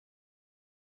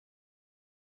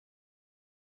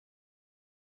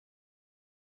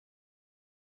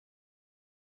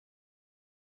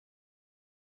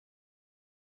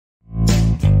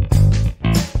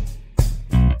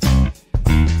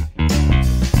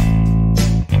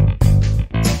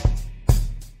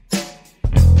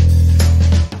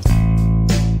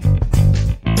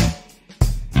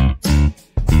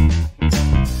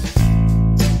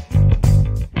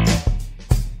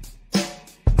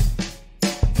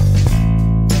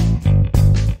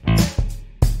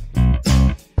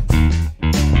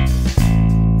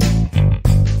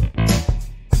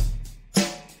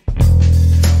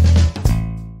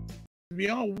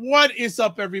What is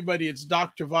up, everybody? It's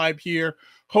Dr. Vibe here,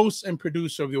 host and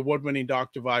producer of the award-winning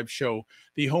Dr. Vibe Show,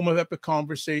 the home of Epic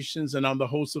Conversations, and I'm the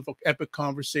host of Epic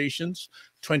Conversations,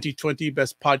 2020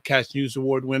 Best Podcast News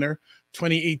Award winner,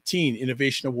 2018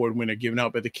 Innovation Award winner given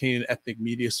out by the Canadian Ethnic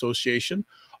Media Association.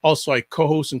 Also, I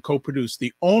co-host and co-produce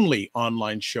the only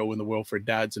online show in the world for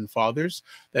dads and fathers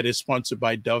that is sponsored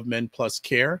by Dove Men Plus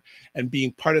Care, and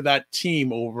being part of that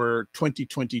team over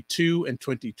 2022 and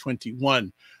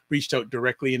 2021. Reached out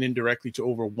directly and indirectly to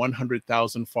over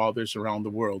 100,000 fathers around the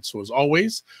world. So as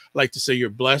always, I'd like to say you're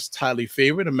blessed, highly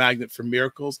favored, a magnet for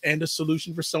miracles, and a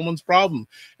solution for someone's problem.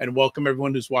 And welcome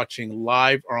everyone who's watching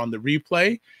live or on the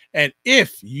replay. And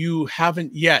if you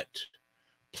haven't yet,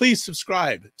 please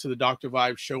subscribe to the Dr.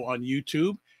 Vibe Show on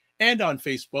YouTube and on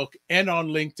Facebook and on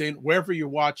LinkedIn, wherever you're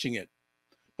watching it.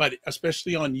 But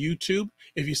especially on YouTube,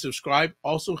 if you subscribe,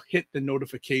 also hit the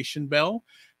notification bell.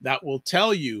 That will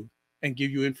tell you and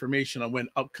give you information on when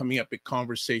upcoming epic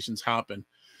conversations happen.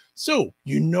 So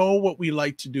you know what we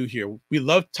like to do here. We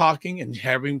love talking and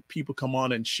having people come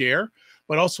on and share,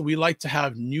 but also we like to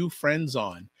have new friends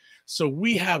on. So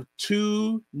we have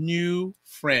two new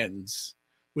friends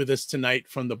with us tonight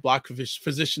from the Black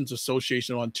Physicians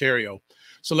Association of Ontario.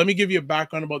 So let me give you a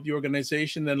background about the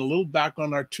organization, then a little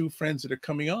background on our two friends that are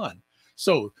coming on.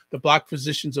 So the Black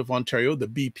Physicians of Ontario, the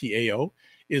BPAO,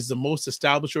 is the most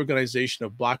established organization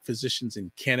of Black physicians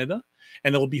in Canada,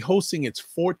 and it will be hosting its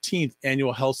 14th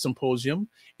Annual Health Symposium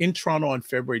in Toronto on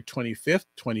February 25th,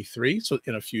 23, so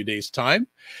in a few days' time.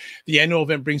 The annual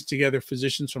event brings together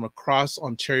physicians from across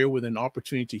Ontario with an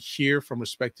opportunity to hear from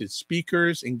respected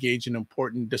speakers, engage in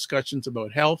important discussions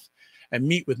about health, and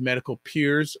meet with medical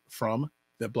peers from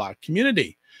the Black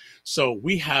community. So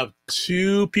we have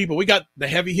two people. We got the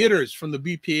heavy hitters from the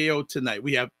BPAO tonight.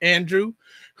 We have Andrew,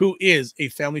 who is a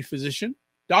family physician,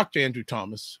 Dr. Andrew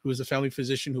Thomas, who is a family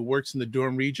physician who works in the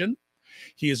Durham Region.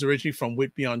 He is originally from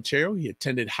Whitby, Ontario. He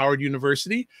attended Howard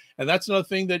University, and that's another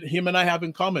thing that him and I have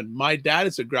in common. My dad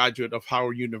is a graduate of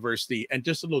Howard University, and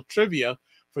just a little trivia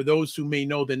for those who may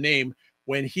know the name,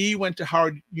 when he went to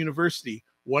Howard University,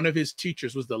 one of his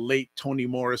teachers was the late Toni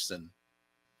Morrison.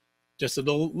 Just a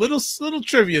little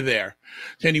trivia there.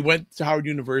 And he went to Howard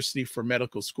University for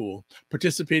medical school.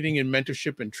 Participating in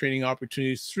mentorship and training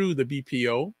opportunities through the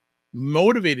BPO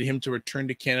motivated him to return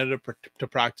to Canada to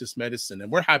practice medicine,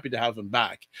 and we're happy to have him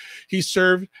back. He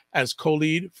served as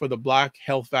co-lead for the Black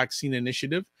Health Vaccine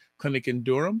Initiative Clinic in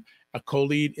Durham, a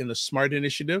co-lead in the SMART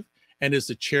Initiative, and is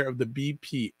the chair of the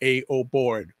BPAO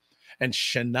board. And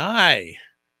Chenai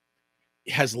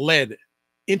has led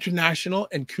international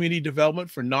and community development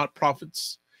for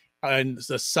nonprofits in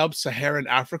the sub-Saharan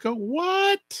Africa.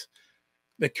 What?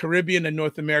 The Caribbean and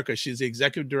North America. She's the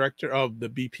executive director of the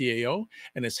BPAO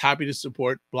and is happy to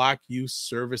support Black youth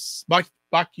success,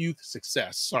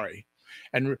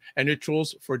 and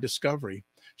rituals for discovery.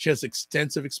 She has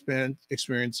extensive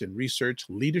experience in research,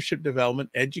 leadership development,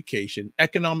 education,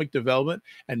 economic development,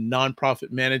 and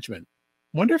nonprofit management.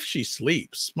 Wonder if she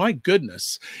sleeps. My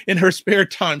goodness. In her spare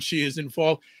time, she is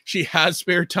involved. She has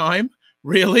spare time?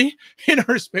 Really? In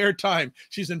her spare time,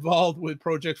 she's involved with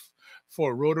projects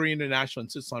for Rotary International and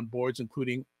sits on boards,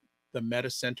 including the Meta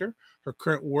Center. Her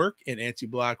current work in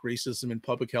anti-Black racism and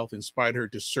public health inspired her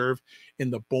to serve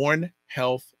in the Born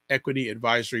Health Equity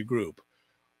Advisory Group.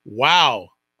 Wow.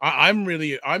 I'm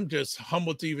just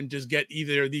humbled to even just get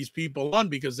either of these people on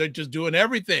because they're just doing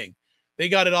everything. They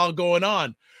got it all going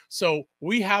on. So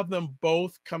we have them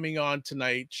both coming on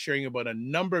tonight, sharing about a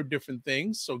number of different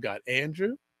things. So got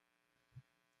Andrew,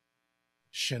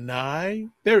 Chenai,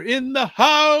 they're in the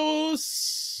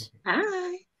house.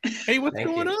 Hi. Hey, what's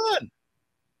going on?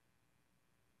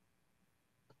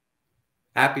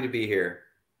 Happy to be here.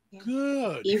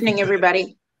 Good. Evening,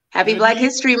 everybody. Happy Black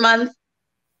History Month.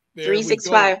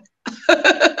 365.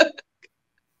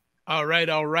 All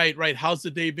right. How's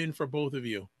the day been for both of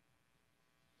you?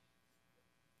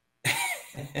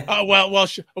 So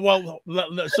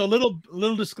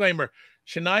little disclaimer.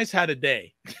 Chenai's had a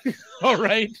day. All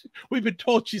right. We've been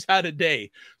told she's had a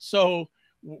day. So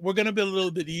we're going to be a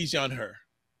little bit easy on her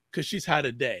because she's had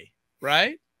a day,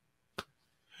 right?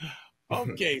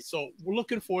 Okay. So we're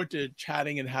looking forward to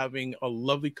chatting and having a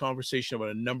lovely conversation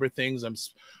about a number of things.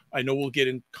 I know we'll get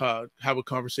in, have a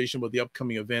conversation about the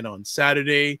upcoming event on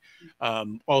Saturday.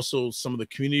 Also some of the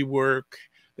community work,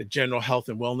 the general health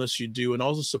and wellness you do, and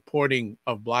also supporting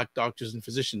of Black doctors and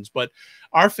physicians. But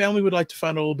our family would like to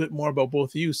find a little bit more about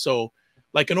both of you. So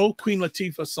like an old Queen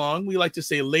Latifah song, we like to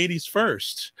say ladies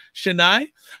first. Chenai?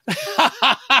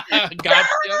 Gotcha.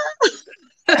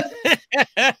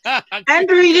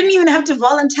 Andrew, you didn't even have to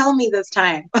volunteer me this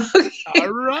time.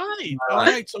 Okay. All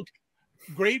right. So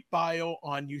great bio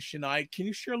on you, Chenai. Can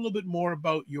you share a little bit more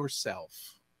about yourself?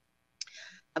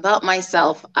 About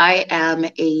myself, I am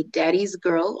a daddy's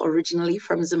girl, originally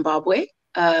from Zimbabwe,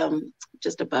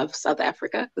 just above South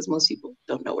Africa, because most people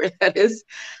don't know where that is.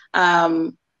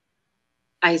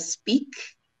 I speak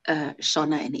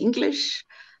Shona in English.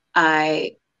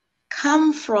 I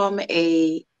come from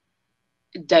a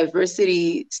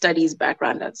diversity studies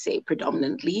background, I'd say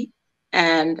predominantly.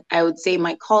 And I would say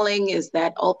my calling is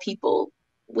that all people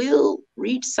will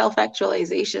reach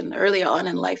self-actualization earlier on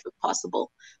in life if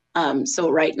possible. So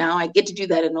right now I get to do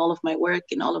that in all of my work,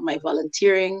 in all of my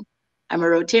volunteering. I'm a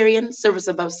Rotarian, service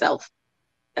above self.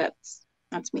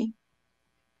 That's me.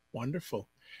 Wonderful.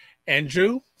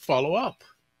 Andrew, follow up.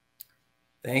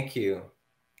 Thank you.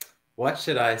 What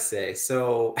should I say?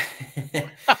 So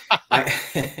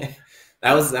that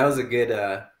was a good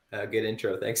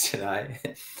intro. Thanks,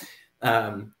 Chenai.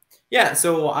 Yeah.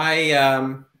 So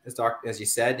I, as you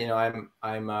said, you know,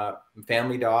 I'm a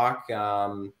family doc,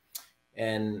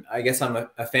 and I guess I'm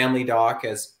a family doc,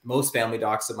 as most family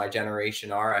docs of my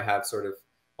generation are. I have sort of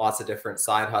lots of different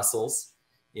side hustles.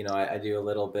 You know, I do a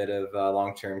little bit of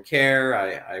long-term care.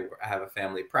 I have a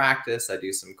family practice. I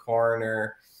do some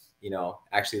coroner. You know,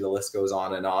 actually the list goes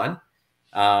on and on.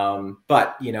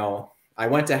 But, you know, I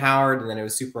went to Howard, and then it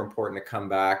was super important to come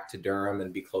back to Durham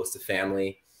and be close to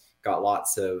family. Got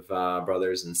lots of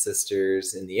brothers and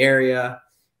sisters in the area.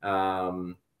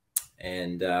 And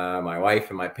my wife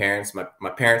and my parents, my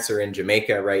parents are in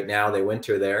Jamaica right now. They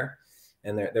winter there,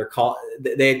 and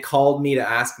they had called me to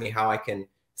ask me how I can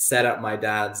set up my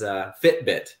dad's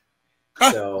Fitbit.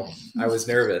 So I was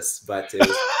nervous, but it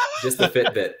was just the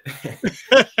Fitbit.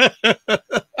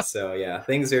 So yeah,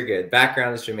 things are good.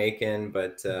 Background is Jamaican,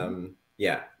 but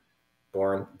yeah,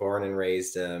 born and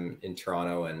raised in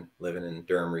Toronto and living in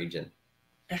Durham Region.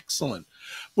 Excellent.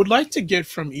 Would like to get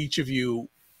from each of you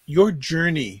your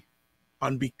journey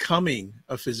on becoming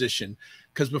a physician,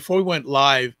 because before we went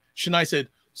live, Chenai said,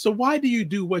 "So why do you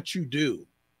do what you do?"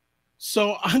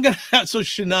 So so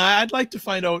Chenai, I'd like to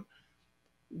find out,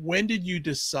 when did you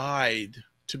decide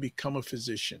to become a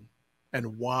physician,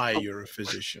 and why you're a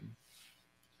physician?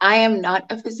 I am not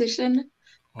a physician.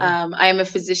 Oh. I am a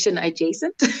physician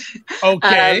adjacent.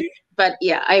 Okay. But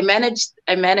yeah, I manage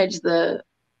the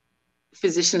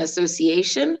physician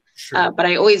association. Sure. But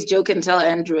I always joke and tell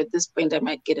Andrew at this point I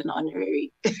might get an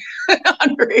honorary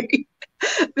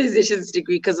physician's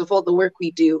degree because of all the work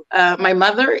we do. My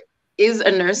mother is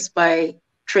a nurse by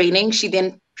training. She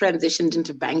then transitioned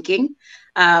into banking.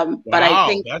 Wow, but I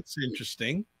think that's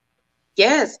interesting.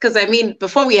 Yes, because I mean,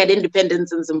 before we had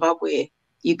independence in Zimbabwe,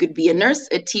 you could be a nurse,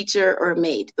 a teacher, or a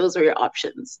maid. Those are your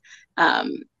options.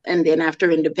 And then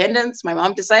after independence, my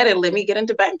mom decided, let me get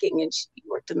into banking, and she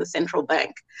worked in the central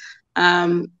bank.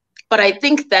 But I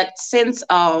think that sense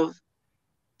of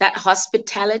that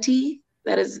hospitality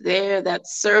that is there, that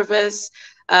service,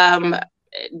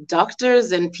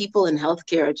 doctors and people in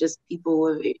healthcare are just people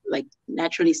who are like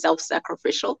naturally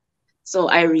self-sacrificial. So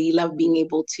I really love being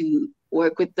able to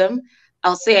work with them.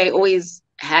 I'll say I always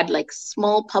had like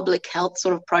small public health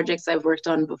sort of projects I've worked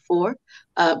on before,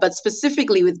 but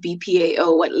specifically with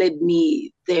BPAO, what led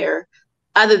me there,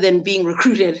 other than being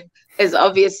recruited, is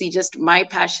obviously just my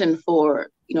passion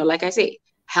for, you know, like I say,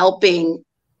 helping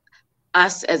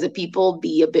us as a people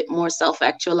be a bit more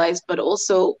self-actualized, but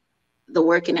also the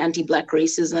work in anti-Black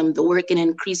racism, the work in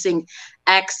increasing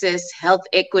access, health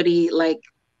equity, like,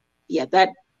 yeah, that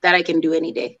I can do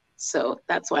any day. So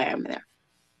that's why I'm there.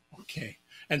 Okay.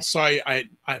 And sorry,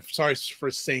 I'm sorry for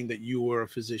saying that you were a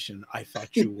physician. I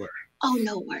thought you were. Oh,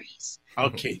 no worries.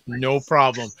 Okay, no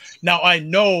problem. Now I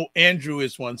know Andrew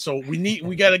is one, so we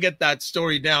got to get that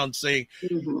story down, saying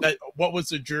that what was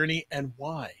the journey and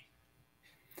why.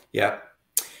 Yeah,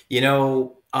 you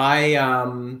know, I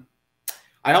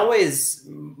always,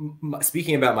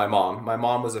 speaking about my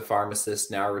mom was a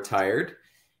pharmacist, now retired.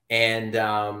 And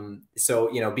so,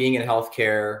 you know, being in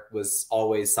healthcare was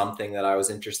always something that I was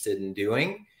interested in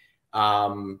doing.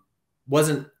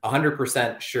 Wasn't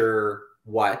 100% sure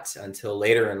what until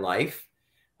later in life.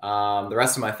 The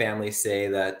rest of my family say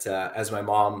that as my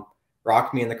mom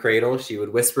rocked me in the cradle, she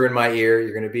would whisper in my ear,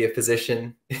 "You're going to be a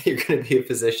physician. You're going to be a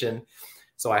physician."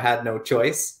 So I had no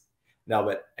choice. No,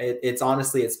 but it's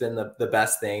honestly, it's been the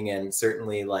best thing. And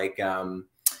certainly like, you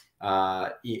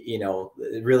know,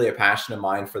 really a passion of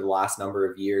mine for the last number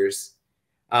of years.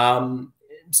 So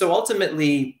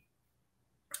ultimately,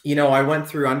 you know, I went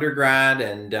through undergrad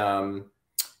and, you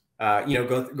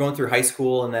know, going through high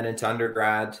school and then into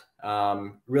undergrad,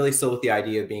 really still with the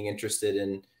idea of being interested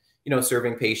in, you know,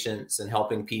 serving patients and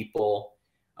helping people.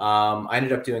 I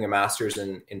ended up doing a master's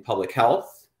in public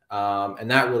health. And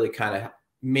that really kind of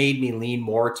made me lean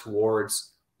more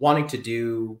towards wanting to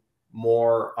do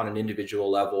more on an individual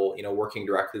level, working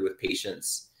directly with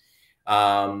patients.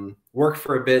 Worked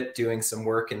for a bit doing some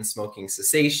work in smoking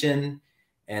cessation,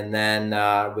 and then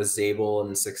was able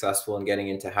and successful in getting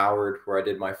into Howard, where I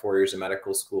did my 4 years of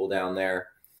medical school down there.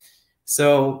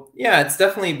 So yeah, it's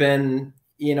definitely been,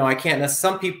 I can't,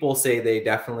 some people say they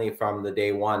definitely from the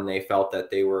day one, they felt that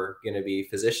they were going to be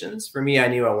physicians. For me, I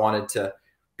knew I wanted to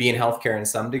be in healthcare in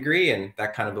some degree, and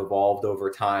that kind of evolved over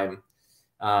time,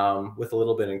 with a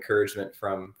little bit of encouragement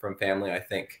from family, I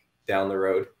think, down the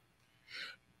road.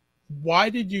 Why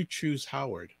did you choose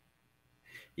Howard?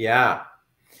 Yeah.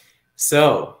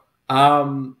 So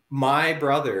my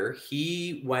brother,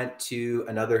 he went to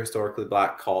another historically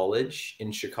Black college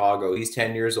in Chicago. He's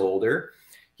 10 years older.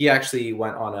 He actually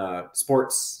went on a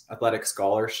sports athletic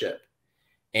scholarship.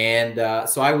 And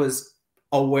so I was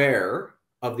aware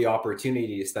of the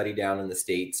opportunity to study down in the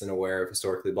States and aware of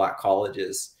historically Black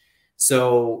colleges.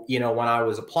 So, when I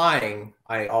was applying,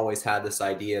 I always had this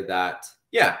idea that,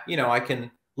 yeah, I can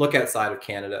look outside of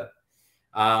Canada.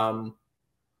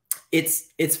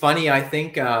 It's funny. I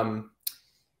think,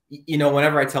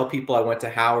 whenever I tell people I went to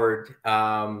Howard,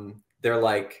 they're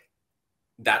like,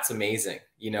 that's amazing.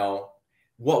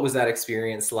 What was that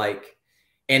experience like?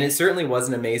 And it certainly was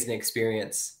an amazing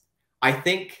experience. I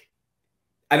think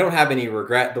I don't have any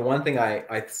regret. The one thing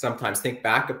I sometimes think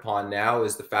back upon now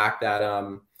is the fact that,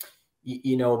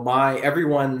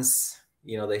 everyone's,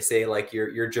 they say like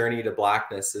your journey to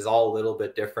Blackness is all a little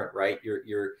bit different, right?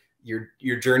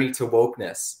 Your journey to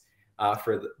wokeness,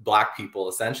 for the Black people,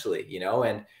 essentially,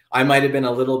 and I might've been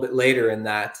a little bit later in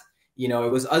that,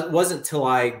 it wasn't till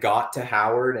I got to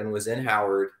Howard and was in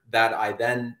Howard that I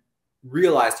then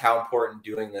realized how important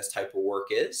doing this type of work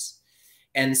is.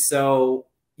 And so,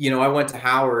 I went to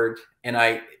Howard and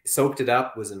I soaked it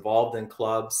up, was involved in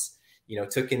clubs,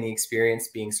 took in the experience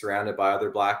being surrounded by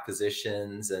other Black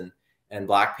physicians and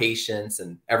Black patients,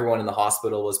 and everyone in the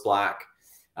hospital was Black.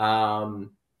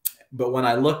 But when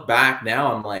I look back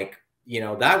now, I'm like,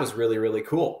 that was really, really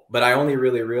cool. But I only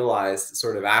really realized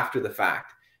sort of after the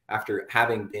fact, after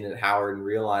having been at Howard and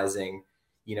realizing,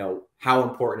 how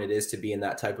important it is to be in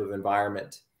that type of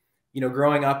environment.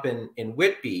 Growing up in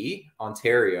Whitby,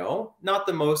 Ontario, not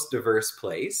the most diverse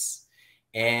place.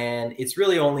 And it's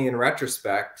really only in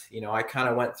retrospect, I kind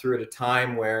of went through at a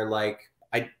time where like,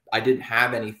 I didn't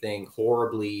have anything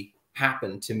horribly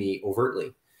happen to me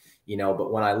overtly,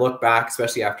 but when I look back,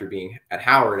 especially after being at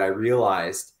Howard, I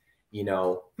realized,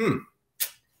 you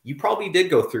probably did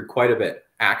go through quite a bit,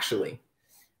 actually.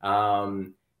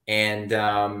 Had a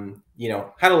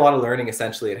lot of learning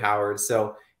essentially at Howard.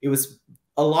 So it was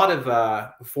a lot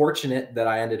of fortunate that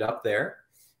I ended up there.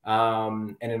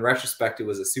 And in retrospect, it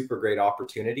was a super great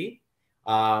opportunity.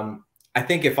 I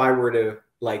think if I were to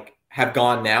like have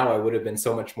gone now, I would have been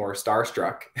so much more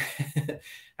starstruck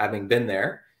having been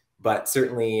there. But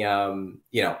certainly,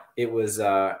 it was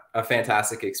a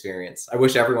fantastic experience. I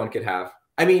wish everyone could have.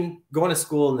 I mean, going to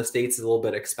school in the States is a little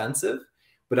bit expensive,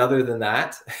 but other than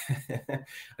that, an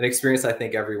experience I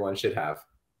think everyone should have.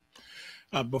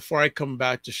 Before I come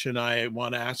back to Chenai, I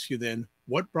want to ask you then,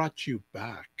 what brought you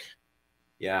back?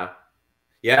 Yeah.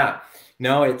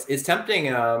 No, it's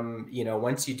tempting,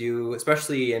 once you do,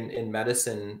 especially in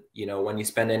medicine, when you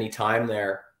spend any time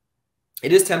there,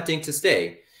 it is tempting to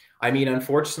stay. I mean,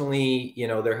 unfortunately,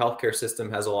 their healthcare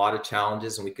system has a lot of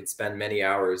challenges, and we could spend many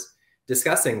hours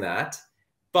discussing that.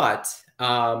 But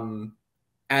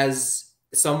as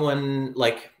someone,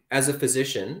 like as a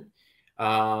physician,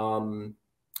 the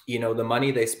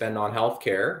money they spend on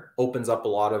healthcare opens up a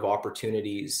lot of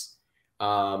opportunities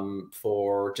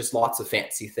for just lots of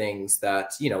fancy things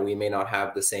that, we may not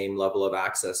have the same level of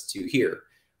access to here.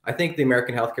 I think the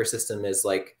American healthcare system is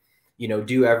like,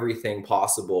 do everything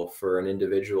possible for an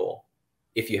individual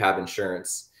if you have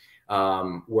insurance.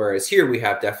 Whereas here we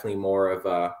have definitely more of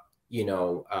a,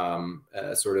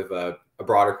 sort of a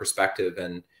broader perspective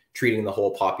and treating the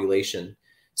whole population.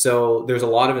 So there's a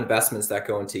lot of investments that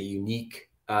go into unique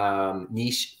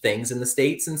niche things in the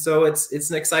States. And so it's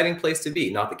an exciting place to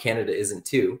be. Not that Canada isn't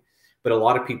too, but a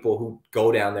lot of people who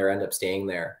go down there end up staying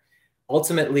there.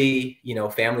 Ultimately,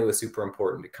 family was super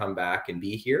important to come back and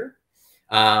be here.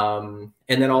 And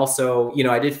then also,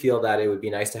 I did feel that it would be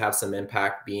nice to have some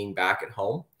impact being back at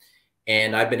home.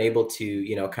 And I've been able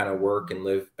to, kind of work and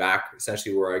live back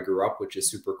essentially where I grew up, which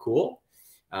is super cool.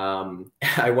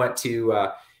 I went to,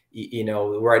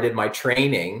 where I did my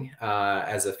training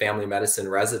as a family medicine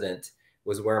resident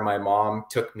was where my mom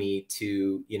took me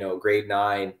to, grade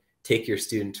 9, take your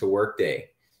student to work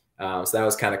day. So that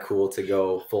was kind of cool to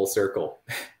go full circle.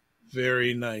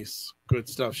 Very nice. Good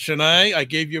stuff. Chenai, I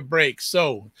gave you a break.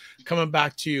 So coming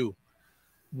back to you,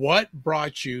 what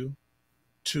brought you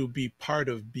to be part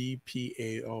of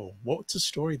BPAO? What's the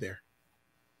story there?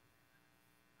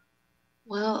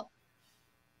 Well,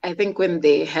 I think when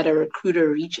they had a recruiter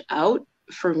reach out,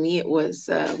 for me, it was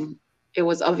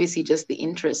obviously just the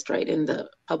interest, right, in the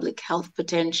public health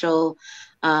potential.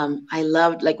 I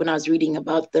loved, like when I was reading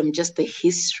about them, just the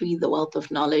history, the wealth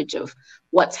of knowledge of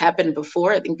what's happened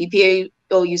before. I think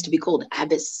BPAO used to be called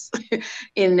ABIS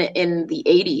in the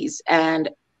 80s. And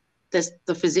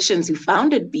the physicians who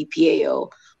founded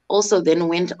BPAO also then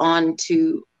went on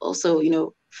to also,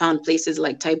 found places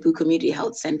like Taipu Community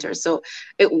Health Center. So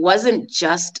it wasn't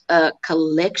just a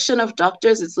collection of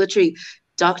doctors, it's literally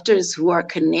doctors who are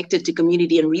connected to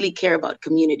community and really care about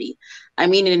community. I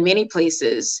mean, in many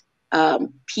places,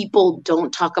 people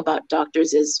don't talk about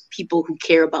doctors as people who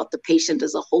care about the patient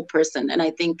as a whole person. And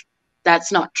I think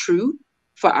that's not true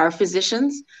for our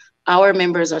physicians. Our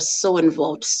members are so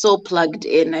involved, so plugged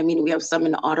in. I mean, we have some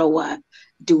in Ottawa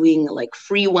doing like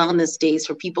free wellness days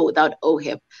for people without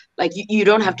OHIP. Like you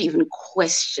don't have to even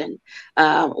question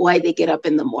why they get up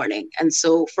in the morning. And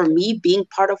so for me, being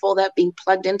part of all that, being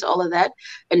plugged into all of that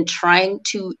and trying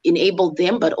to enable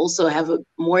them, but also have a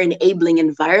more enabling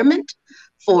environment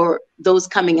for those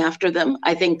coming after them,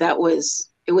 I think it was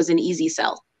an easy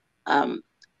sell.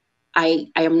 I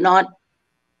am not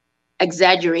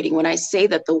exaggerating when I say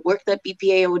that the work that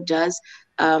BPAO does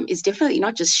is definitely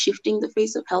not just shifting the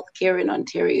face of healthcare in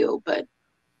Ontario, but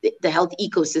the health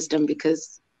ecosystem,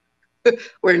 because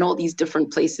we're in all these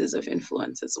different places of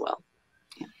influence as well.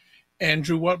 Yeah.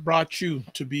 Andrew, what brought you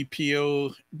to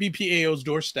BPAO's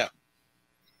doorstep?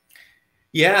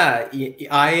 Yeah,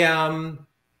 I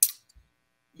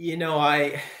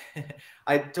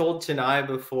I told Chenai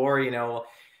before,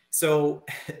 so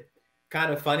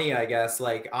kind of funny, I guess,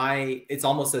 like it's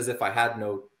almost as if I had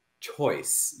no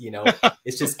choice,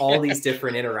 it's just all these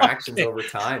different interactions over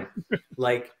time.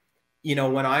 Like,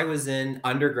 when I was in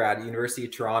undergrad at University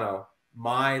of Toronto,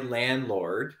 my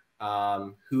landlord,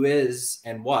 who is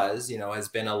and was, has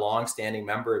been a longstanding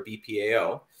member of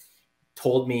BPAO,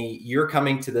 told me, "You're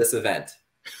coming to this event."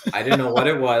 I didn't know what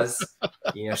it was.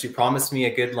 She promised me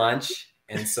a good lunch.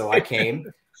 And so I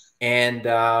came. And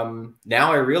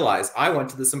now I realize I went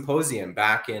to the symposium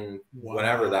back in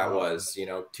whenever that was,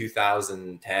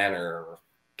 2010 or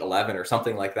 11 or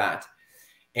something like that.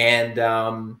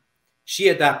 And she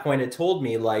at that point had told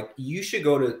me, like, you should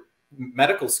go to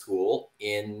medical school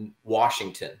in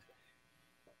Washington.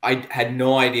 I had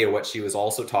no idea what she was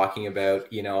also talking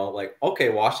about, like, okay,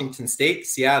 Washington State,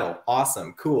 Seattle,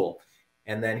 awesome, cool.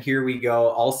 And then here we go.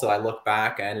 Also, I look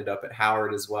back, I ended up at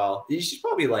Howard as well. She's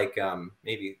probably like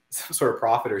maybe some sort of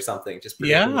prophet or something, just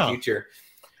predicting the future.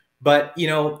 But,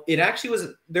 it actually was,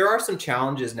 there are some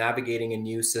challenges navigating a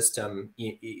new system,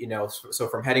 so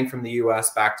from heading from the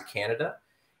US back to Canada.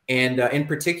 And in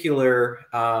particular,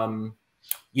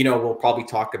 we'll probably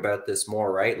talk about this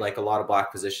more, right? Like a lot of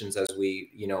Black physicians, as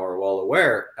we, are well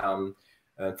aware,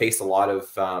 face a lot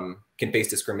of, can face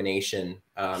discrimination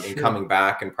in coming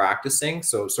back and practicing.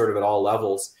 So sort of at all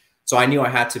levels. So I knew I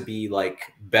had to be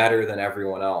like better than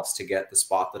everyone else to get the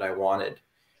spot that I wanted.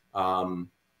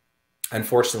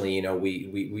 Unfortunately,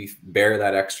 we bear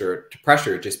that extra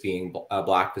pressure just being a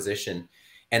Black physician.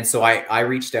 And so I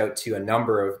reached out to a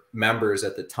number of members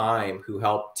at the time who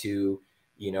helped to,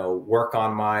 work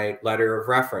on my letter of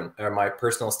reference or my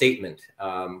personal statement.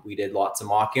 We did lots of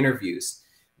mock interviews.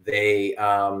 They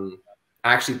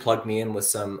actually plugged me in with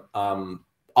some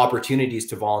opportunities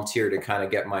to volunteer to kind of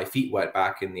get my feet wet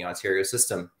back in the Ontario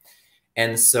system.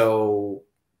 And so,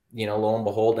 lo and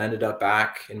behold, ended up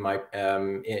back in my,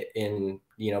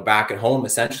 back at home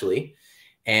essentially.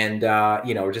 And,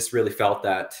 just really felt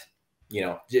that,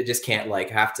 just can't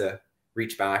have to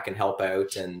reach back and help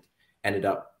out, and ended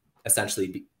up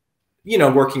essentially,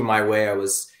 working my way. I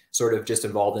was sort of just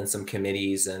involved in some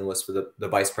committees and was for the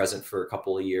vice president for a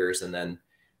couple of years. And then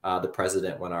the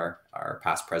president when our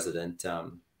past president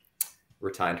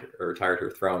retired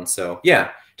her throne. So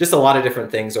yeah, just a lot of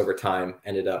different things over time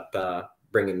ended up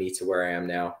bringing me to where I am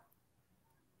now.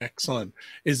 Excellent.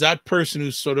 Is that person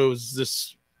who sort of is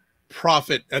this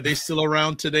prophet, are they still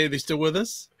around today? Are they still with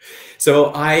us?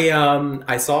 So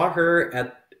I saw her at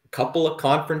a couple of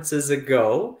conferences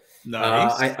ago.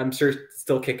 Nice. I'm sure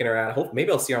still kicking around. Hope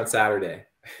maybe I'll see her on Saturday.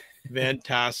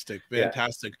 Fantastic.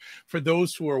 Fantastic. Yeah. For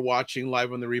those who are watching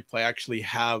live on the replay, I actually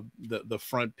have the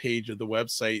front page of the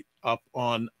website up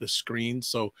on the screen.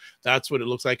 So that's what it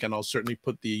looks like. And I'll certainly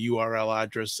put the URL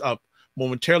address up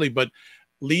momentarily. But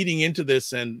leading into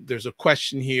this, and there's a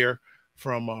question here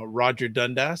from Roger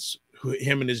Dundas,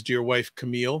 him and his dear wife,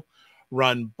 Camille,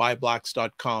 run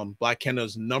BuyBlacks.com, Black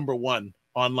Canada's #1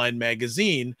 online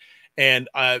magazine. And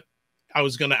I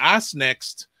was going to ask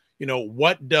next, you know,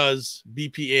 what does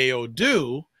BPAO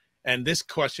do? And this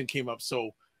question came up.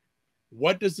 So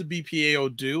what does the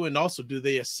BPAO do? And also, do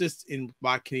they assist in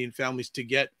Black Canadian families to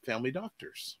get family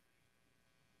doctors?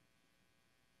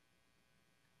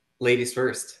 Ladies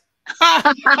first.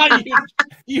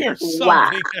 You're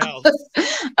something else.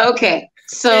 Okay.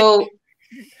 So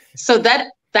that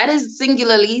is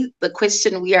singularly the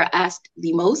question we are asked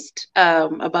the most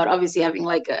about, obviously having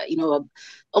like a, you know,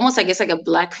 almost, I guess, like a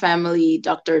Black family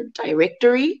doctor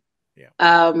directory.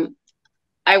 Yeah.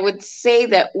 I would say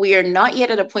that we are not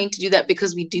yet at a point to do that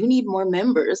because we do need more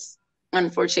members.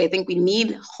 Unfortunately, I think we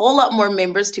need a whole lot more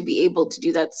members to be able to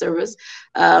do that service.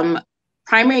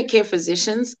 Primary care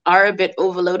physicians are a bit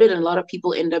overloaded, and a lot of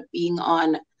people end up being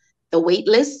on the wait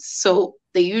list. So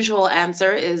the usual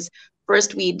answer is,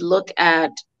 first, we'd look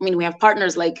at, I mean, we have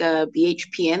partners like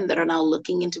BHPN that are now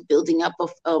looking into building up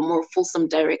a more fulsome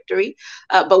directory.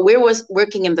 But we're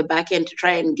working in the back end to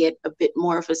try and get a bit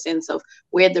more of a sense of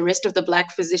where the rest of the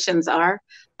Black physicians are.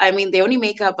 I mean, they only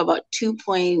make up about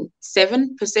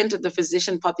 2.7% of the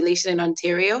physician population in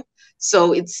Ontario.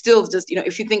 So it's still just, you know,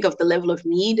 if you think of the level of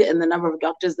need and the number of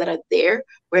doctors that are there,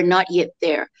 we're not yet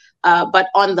there. But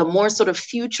on the more sort of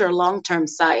future long-term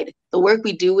side, the work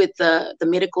we do with the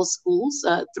medical schools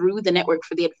through the Network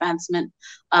for the Advancement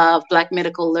of Black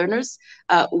Medical Learners,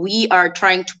 we are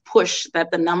trying to push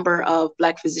that the number of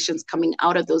Black physicians coming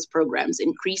out of those programs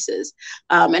increases.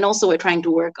 And also we're trying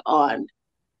to work on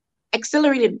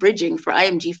accelerated bridging for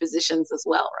IMG physicians as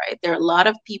well, right? There are a lot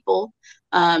of people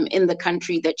in the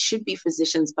country that should be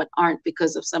physicians but aren't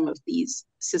because of some of these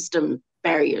system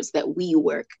barriers that we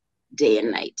work day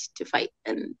and night to fight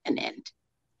and end.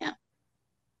 Yeah.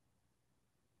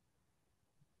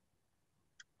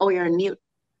 Oh, you're on mute.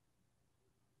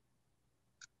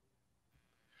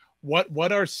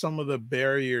 What are some of the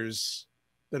barriers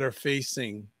that are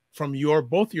facing from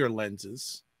both your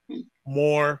lenses,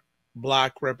 more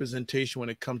Black representation when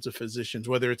it comes to physicians,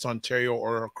 whether it's Ontario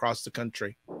or across the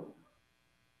country?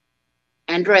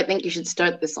 Andrew, I think you should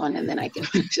start this one and then I can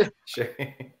finish. Sure.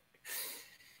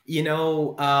 You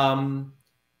know, and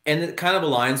it kind of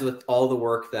aligns with all the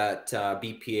work that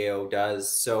BPAO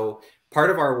does. So part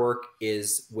of our work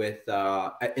is with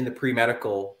in the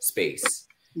pre-medical space.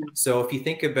 So if you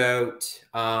think about,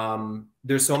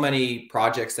 there's so many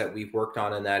projects that we've worked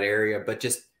on in that area, but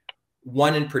just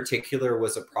one in particular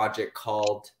was a project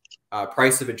called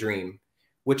Price of a Dream,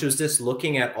 which was just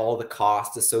looking at all the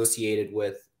costs associated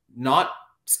with not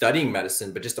studying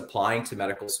medicine, but just applying to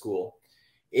medical school.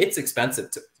 It's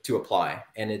expensive to apply,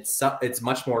 and it's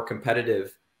much more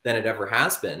competitive than it ever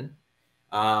has been.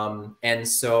 And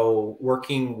so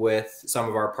working with some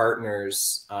of our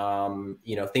partners,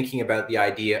 you know, thinking about the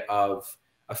idea of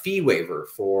a fee waiver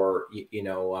for, you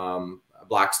know,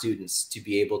 Black students to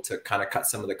be able to kind of cut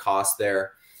some of the costs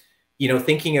there, you know,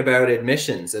 thinking about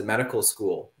admissions at medical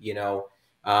school, you know,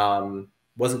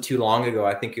 wasn't too long ago,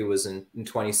 I think it was in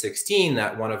 2016,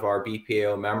 that one of our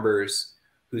BPAO members,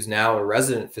 who's now a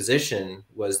resident physician,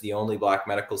 was the only Black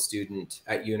medical student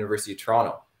at University of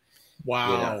Toronto.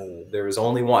 Wow. You know, there was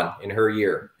only one in her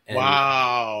year. And,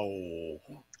 wow.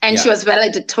 And yeah. she was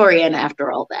valedictorian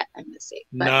after all that, I'm going to say.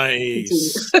 But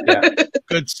nice. Yeah.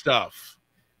 Good stuff.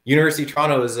 University of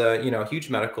Toronto is a, you know, huge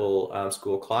medical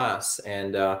school class.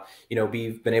 And, you know,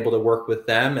 we've been able to work with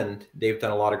them, and they've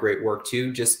done a lot of great work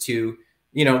too, just to,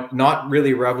 you know, not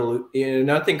really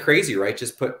nothing crazy, right?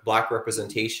 Just put Black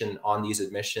representation on these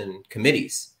admission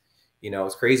committees. You know,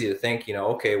 it's crazy to think, you know,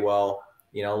 okay, well,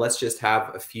 you know, let's just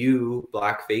have a few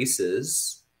Black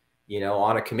faces, you know,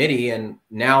 on a committee. And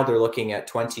now they're looking at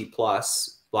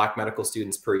 20+ Black medical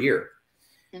students per year.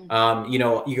 You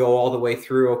know, you go all the way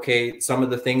through, okay, some of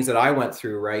the things that I went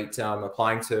through, right?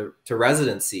 Applying to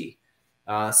residency.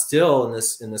 Still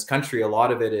in this country, a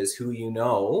lot of it is who you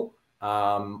know,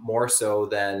 more so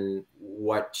than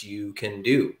what you can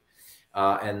do.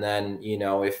 And then, you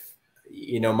know, if,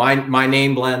 you know, my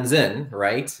name blends in,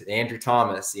 right? Andrew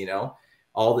Thomas, you know,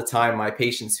 all the time, my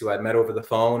patients who I've met over the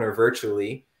phone or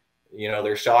virtually, you know,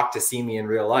 they're shocked to see me in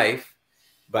real life.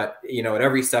 But, you know, at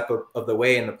every step of the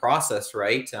way in the process,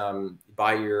 right,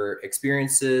 by your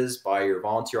experiences, by your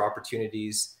volunteer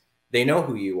opportunities, they know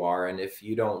who you are. And if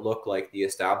you don't look like the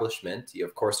establishment,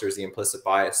 of course, there's the implicit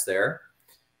bias there.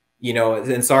 You know,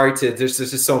 and sorry to, there's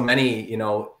just so many, you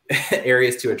know,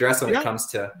 areas to address when it comes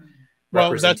to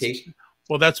representation.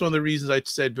 Well, that's one of the reasons I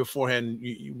said beforehand,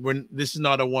 when this is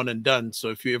not a one and done. So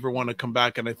if you ever want to come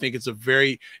back, and I think it's a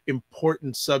very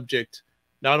important subject,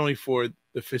 not only for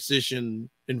the physician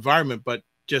environment, but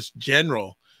just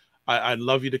general. I'd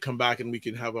love you to come back and we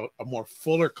can have a more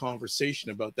fuller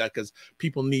conversation about that, because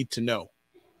people need to know.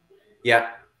 Yeah.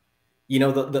 You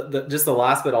know, just the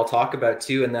last bit I'll talk about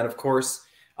too. And then of course,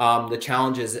 the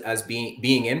challenges as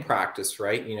being in practice,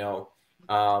 right? You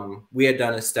know, we had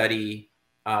done a study,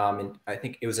 and I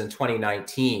think it was in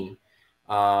 2019,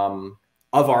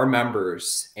 of our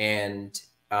members, and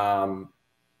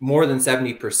more than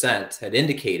 70% had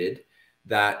indicated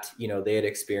that, you know, they had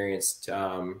experienced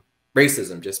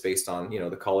racism just based on, you know,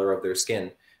 the color of their skin.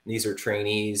 And these are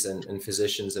trainees and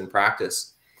physicians in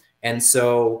practice. And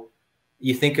so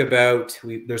you think about,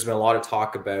 there's been a lot of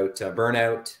talk about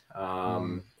burnout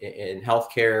in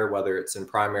healthcare, whether it's in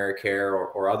primary care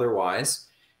or otherwise.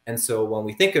 And so when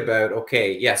we think about,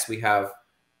 okay, yes, we have,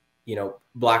 you know,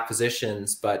 Black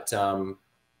physicians, but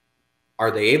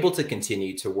are they able to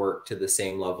continue to work to the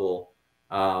same level?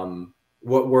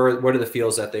 What are the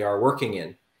fields that they are working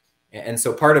in? And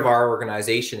so part of our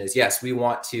organization is, yes, we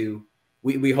want to,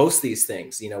 we host these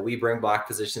things, you know, we bring Black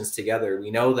physicians together.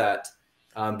 We know that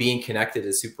being connected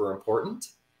is super important.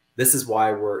 This is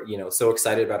why we're, you know, so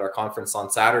excited about our conference on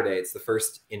Saturday. It's the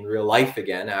first in real life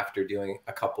again, after doing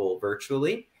a couple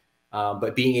virtually,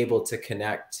 but being able to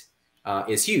connect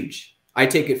is huge. I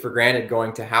take it for granted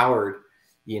going to Howard,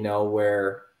 you know,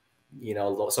 where, you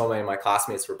know, so many of my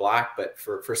classmates were Black, but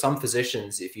for some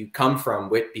physicians, if you come from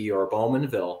Whitby or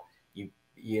Bowmanville,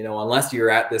 you know, unless you're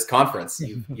at this conference,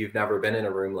 you've never been in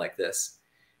a room like this.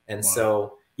 And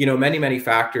so, you know, many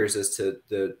factors as to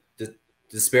the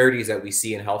disparities that we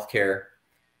see in healthcare.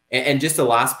 And just the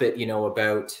last bit, you know,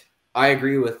 about, I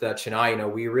agree with Chenai, you know,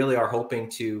 we really are hoping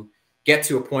to get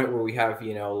to a point where we have,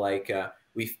 you know, like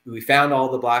we found all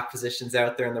the Black physicians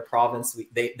out there in the province.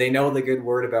 They know the good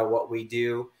word about what we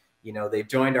do. You know, they've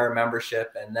joined our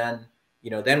membership, and then,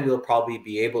 you know, then we'll probably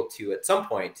be able to, at some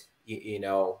point, you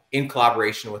know, in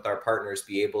collaboration with our partners,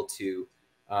 be able to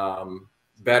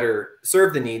better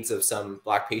serve the needs of some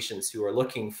Black patients who are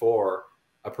looking for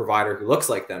a provider who looks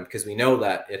like them, because we know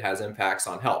that it has impacts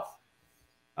on health.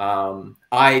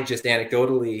 I just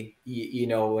anecdotally, you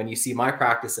know, when you see my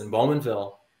practice in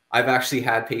Bowmanville, I've actually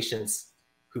had patients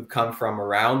who come from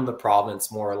around the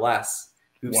province, more or less,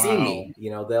 who've seen me.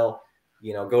 You know, they'll,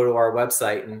 you know, go to our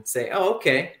website and say, oh,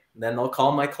 okay. And then they'll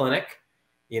call my clinic.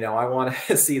 You know, I want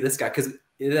to see this guy, because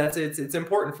it's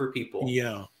important for people.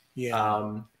 Yeah.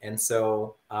 Yeah. And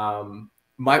so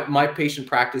my patient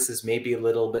practice is maybe a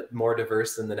little bit more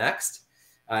diverse than the next.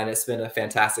 And it's been a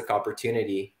fantastic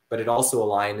opportunity, but it also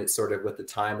aligned it sort of with the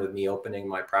time of me opening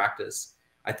my practice.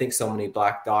 I think so many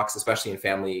Black docs, especially in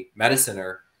family medicine,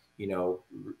 are, you know,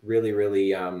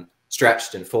 really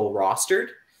stretched and full rostered.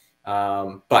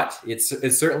 But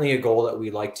it's certainly a goal that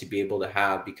we like to be able to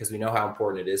have, because we know how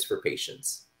important it is for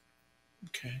patients.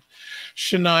 Okay.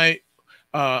 Chenai,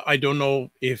 I don't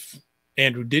know if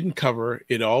Andrew didn't cover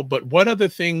it all, but what other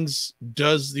things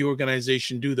does the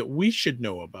organization do that we should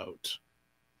know about?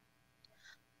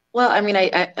 Well, I mean,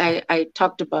 I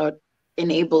talked about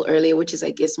Enable earlier, which is,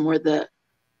 I guess, more the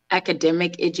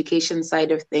academic education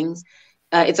side of things.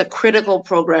 It's a critical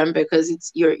program,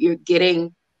 because you're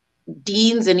getting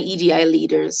deans and EDI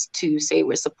leaders to say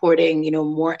we're supporting, you know,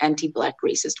 more anti-Black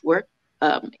racist work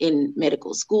in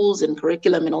medical schools and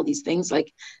curriculum and all these things,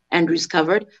 like Andrew's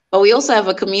covered. But we also have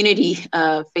a community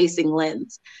facing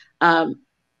lens.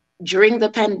 During the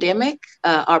pandemic,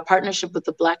 our partnership with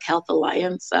the Black Health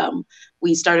Alliance,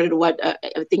 we started what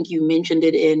I think you mentioned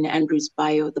it in Andrew's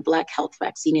bio, the Black Health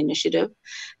Vaccine Initiative.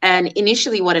 And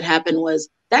initially what had happened was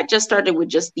that just started with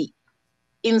just the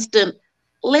instant,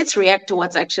 let's react to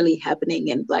what's actually happening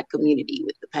in Black community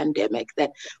with the pandemic,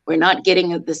 that we're not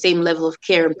getting the same level of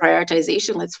care and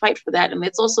prioritization. Let's fight for that. And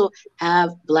let's also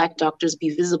have Black doctors be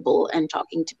visible and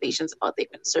talking to patients about their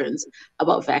concerns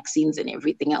about vaccines and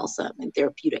everything else in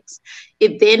therapeutics.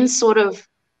 It then sort of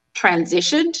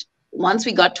transitioned once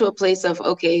we got to a place of,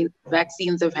 okay,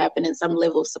 vaccines have happened and some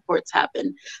level of supports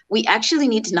happen. We actually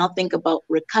need to now think about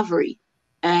recovery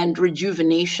and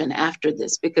rejuvenation after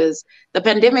this, because the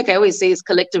pandemic, I always say, is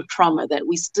collective trauma that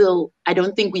we still, I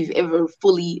don't think we've ever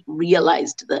fully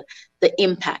realized the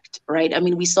impact, right? I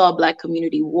mean, we saw a Black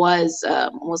community was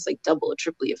almost like double or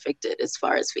triply affected as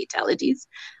far as fatalities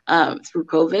through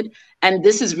COVID. And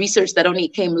this is research that only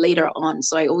came later on.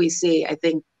 So I always say, I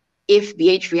think if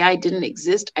BHVI didn't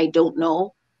exist, I don't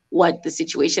know what the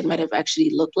situation might have actually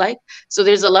looked like. So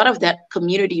there's a lot of that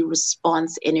community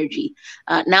response energy.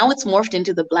 Now it's morphed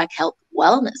into the Black Health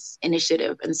Wellness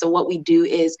Initiative. And so what we do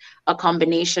is a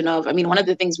combination of, I mean, one of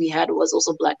the things we had was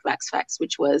also Black Vax Facts,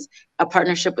 which was a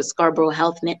partnership with Scarborough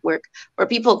Health Network, where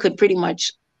people could pretty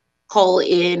much call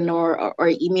in or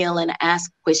email and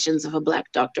ask questions of a Black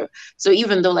doctor. So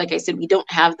even though, like I said, we don't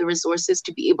have the resources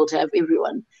to be able to have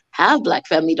everyone have Black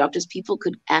family doctors, people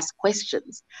could ask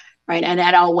questions, right? And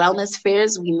at our wellness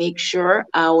fairs, we make sure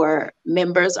our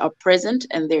members are present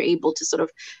and they're able to sort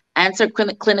of answer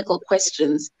clinical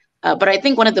questions. But I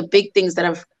think one of the big things that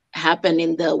have happened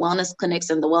in the wellness clinics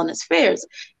and the wellness fairs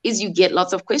is you get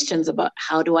lots of questions about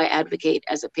how do I advocate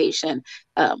as a patient?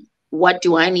 What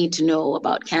do I need to know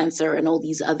about cancer and all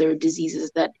these other diseases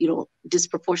that, you know,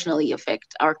 disproportionately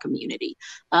affect our community?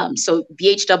 So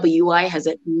BHWI has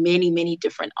many, many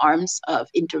different arms of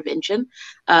intervention.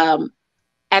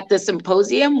 At the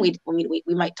symposium, we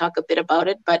might talk a bit about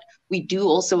it, but we do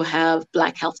also have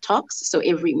Black Health Talks. So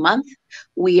every month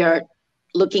we are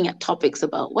looking at topics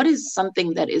about what is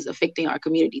something that is affecting our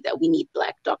community that we need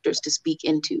Black doctors to speak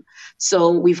into. So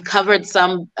we've covered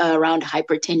some around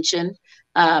hypertension.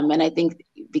 And I think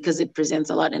because it presents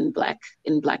a lot in Black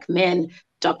men,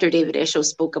 Dr. David Esho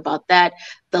spoke about that.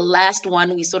 The last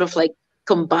one, we sort of like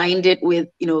combined it with,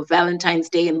 you know, Valentine's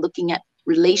Day and looking at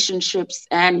relationships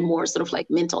and more sort of like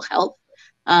mental health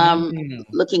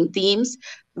looking themes.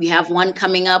 We have one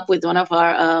coming up with one of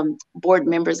our board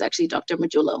members, actually, Dr.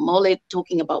 Majula Mole,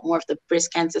 talking about more of the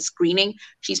breast cancer screening.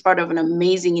 She's part of an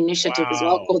amazing initiative as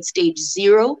well called Stage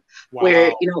Zero,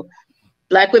 where, you know,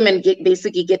 Black women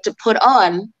basically get to put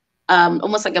on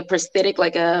almost like a prosthetic,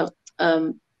 like a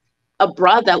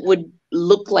bra that would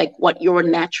look like what your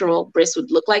natural breast would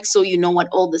look like. So you know what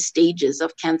all the stages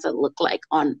of cancer look like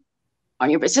on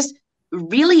your breast. Just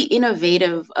really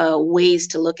innovative ways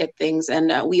to look at things.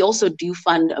 And we also do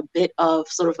fund a bit of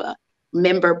sort of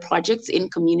member projects in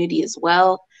community as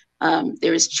well.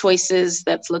 There is Choices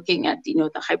that's looking at, you know,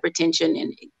 the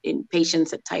hypertension in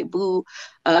patients at Taibu.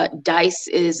 DICE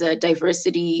is a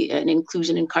diversity and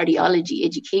inclusion in cardiology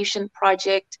education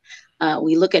project.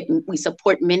 We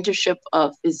support mentorship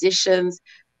of physicians.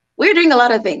 We're doing a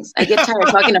lot of things. I get tired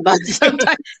talking about this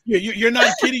sometimes. You're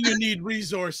not kidding. You need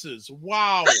resources.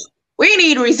 Wow. We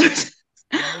need resources.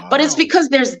 Wow. But it's because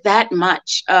there's that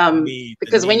much.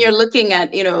 Because when you're looking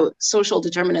at, you know, social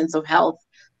determinants of health,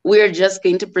 we're just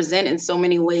going to present in so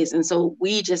many ways. And so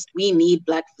we need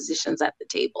Black physicians at the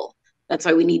table. That's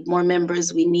why we need more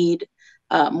members. We need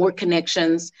more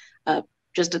connections.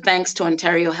 Just a thanks to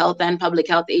Ontario Health and Public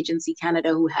Health Agency Canada,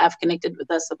 who have connected with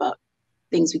us about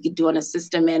things we could do on a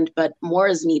system end, but more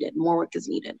is needed. More work is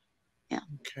needed. Yeah.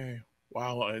 Okay.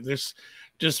 Wow. This,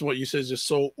 just what you said is just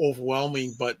so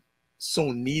overwhelming, but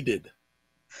so needed.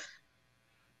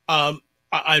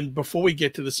 And before we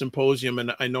get to the symposium,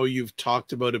 and I know you've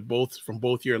talked about it from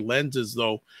both your lenses,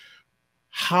 though,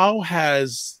 how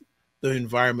has the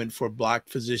environment for Black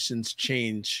physicians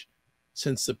changed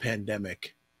since the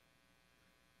pandemic?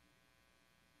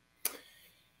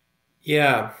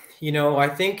 Yeah, you know, I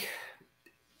think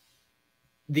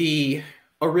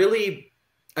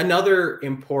another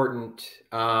important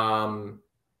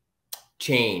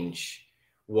change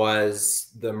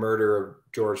was the murder of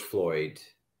George Floyd.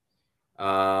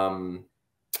 You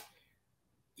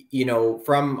know,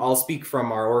 I'll speak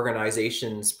from our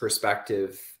organization's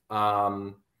perspective.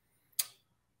 You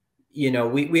know,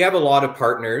 we have a lot of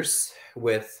partners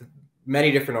with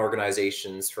many different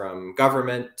organizations, from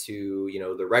government to, you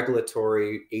know, the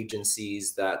regulatory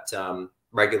agencies that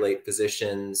regulate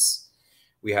physicians.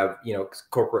 We have, you know,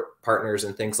 corporate partners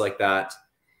and things like that.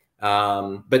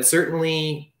 But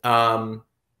certainly,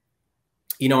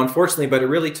 you know, unfortunately, but it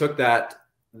really took that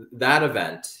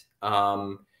event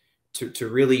to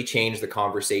really change the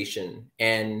conversation.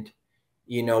 And,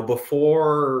 you know,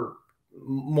 before,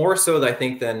 more so, I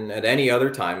think, than at any other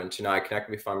time, and Chenai, correct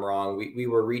me if I'm wrong, we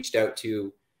were reached out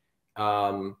to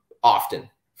often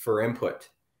for input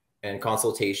and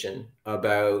consultation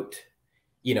about,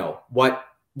 you know, what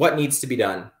needs to be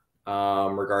done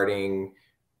regarding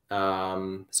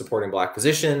supporting Black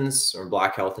physicians or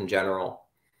Black health in general.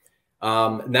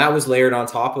 And that was layered on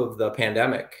top of the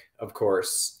pandemic, of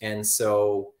course. And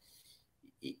so,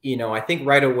 you know, I think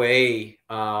right away,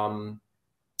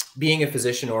 being a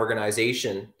physician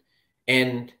organization,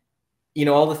 and, you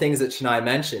know, all the things that Chenai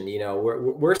mentioned, you know,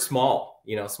 we're small,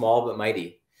 you know, small but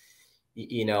mighty.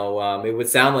 You know, it would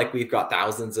sound like we've got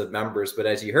thousands of members, but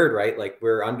as you heard, right, like,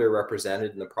 we're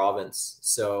underrepresented in the province.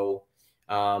 So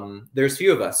there's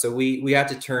few of us. So we had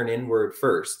to turn inward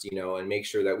first, you know, and make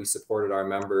sure that we supported our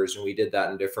members. And we did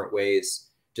that in different ways,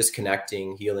 just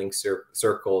connecting, healing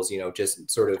circles, you know,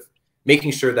 just sort of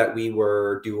making sure that we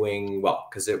were doing well,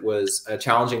 because it was a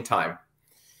challenging time.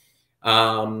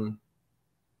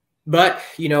 But,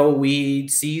 you know, we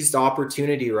seized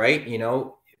opportunity, right? You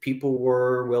know, people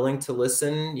were willing to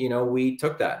listen, you know, we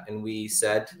took that and we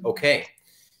said, okay,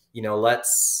 you know,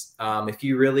 let's, if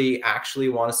you really actually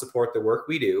want to support the work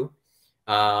we do,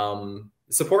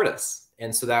 support us.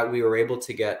 And so that we were able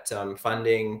to get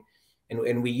funding,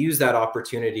 and we use that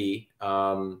opportunity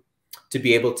to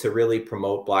be able to really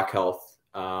promote Black health,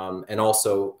 and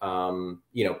also,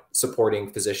 you know,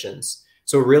 supporting physicians.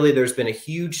 So really there's been a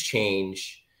huge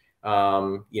change, you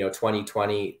know,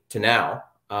 2020 to now,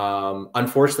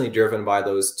 unfortunately driven by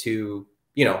those two,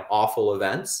 you know, awful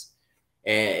events.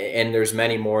 And there's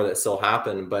many more that still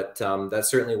happen, but that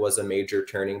certainly was a major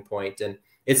turning point, and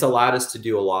it's allowed us to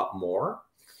do a lot more.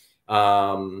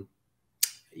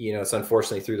 You know, it's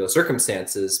unfortunately through those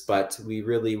circumstances, but we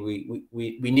really,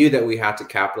 we knew that we had to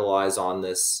capitalize on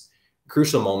this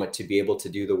crucial moment to be able to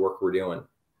do the work we're doing.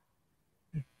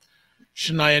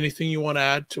 Chenai, anything you want to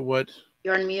add to what?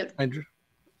 You're on mute. Andrew?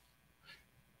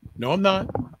 No, I'm not.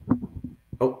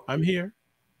 Oh, I'm here.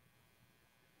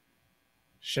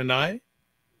 Chenai?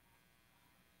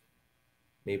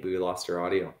 maybe we lost her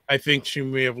audio. I think she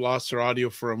may have lost her audio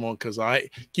for a moment, because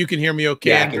you can hear me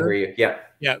okay, Yeah, Andrew? I can hear you. Yeah.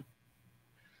 Yeah.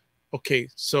 Okay,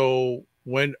 so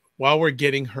while we're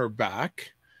getting her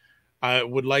back, I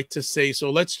would like to say, so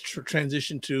let's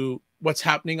transition to what's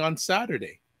happening on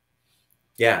Saturday.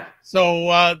 Yeah.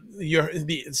 So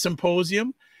the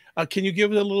symposium, can you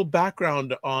give us a little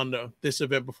background on this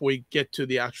event before we get to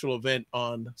the actual event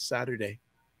on Saturday?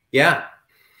 Yeah.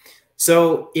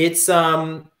 So it's,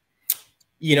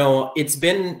 you know, it's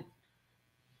been,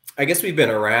 I guess we've been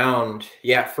around,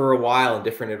 yeah, for a while in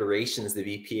different iterations, the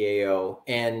BPAO.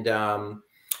 And,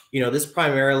 you know, this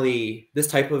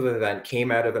type of event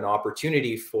came out of an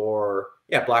opportunity for,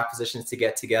 yeah, Black physicians to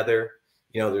get together.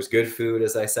 You know, there's good food,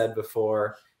 as I said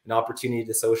before, an opportunity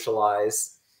to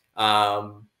socialize.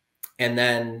 And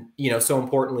then, you know, so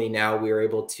importantly, now we are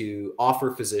able to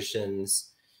offer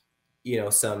physicians, you know,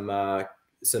 some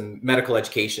medical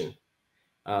education.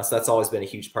 So that's always been a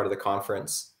huge part of the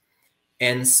conference.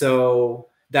 And so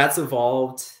that's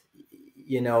evolved.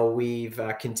 You know, we've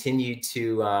continued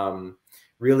to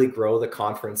really grow the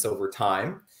conference over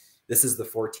time. This is the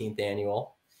 14th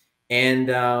annual. And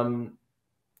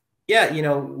yeah, you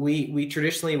know, we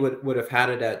traditionally would have had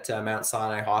it at Mount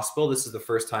Sinai Hospital. This is the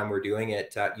first time we're doing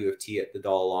it at U of T at the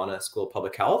Dalla Lana School of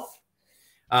Public Health.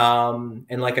 And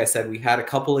like I said, we had a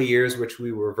couple of years which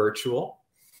we were virtual.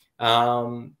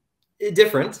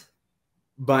 Different,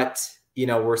 but you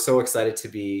know, we're so excited to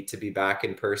be back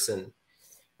in person.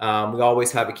 We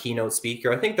always have a keynote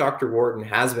speaker. I think Dr. Wharton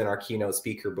has been our keynote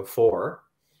speaker before,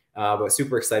 but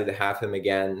super excited to have him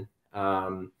again.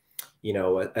 You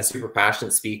know, a super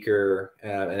passionate speaker,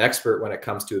 an expert when it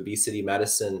comes to obesity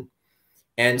medicine,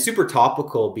 and super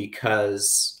topical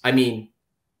because, I mean,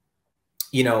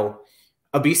 you know,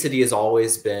 obesity has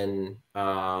always been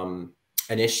an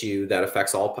issue that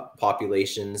affects all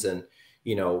populations, and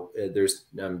you know, there's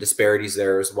disparities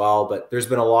there as well. But there's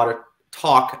been a lot of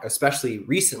talk, especially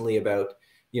recently, about,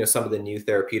 you know, some of the new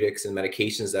therapeutics and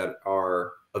medications that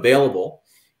are available.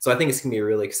 So I think it's gonna be a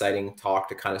really exciting talk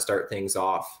to kind of start things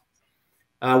off.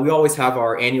 We always have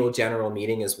our annual general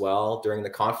meeting as well during the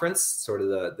conference, sort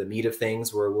of the meat of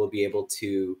things, where we'll be able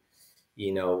to,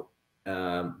 you know,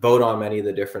 vote on many of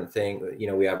the different things. You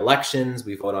know, we have elections,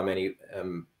 we vote on many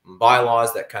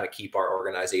bylaws that kind of keep our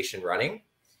organization running.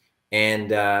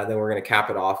 And then we're going to cap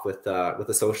it off with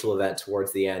a social event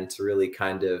towards the end to really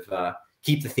kind of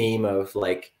keep the theme of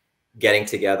like getting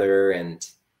together and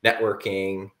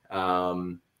networking.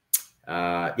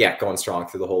 Yeah, going strong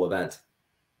through the whole event.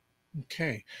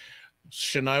 Okay.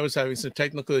 Chenai was having some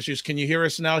technical issues. Can you hear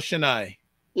us now, Chenai?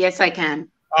 Yes, I can.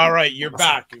 All right, you're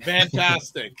back.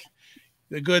 Fantastic.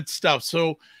 The good stuff.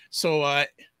 So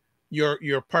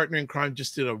your partner in crime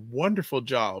just did a wonderful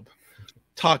job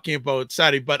talking about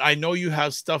Saturday, but I know you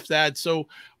have stuff to add. So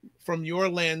from your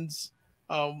lens,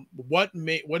 what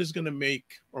is going to make,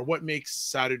 or what makes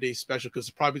Saturday special? Because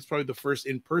it's probably the first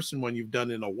in-person one you've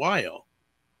done in a while.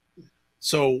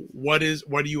 So what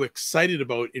are you excited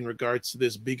about in regards to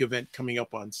this big event coming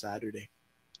up on Saturday?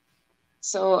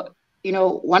 So, you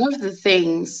know, one of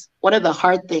the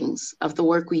hard things of the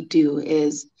work we do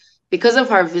is, because of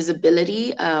our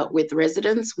visibility with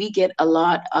residents, we get a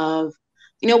lot of,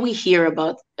 you know, we hear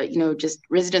about, you know, just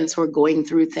residents who are going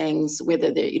through things,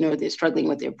 whether they're, you know, they're struggling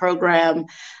with their program,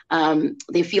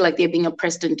 they feel like they're being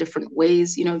oppressed in different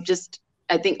ways, you know, just,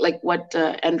 I think like what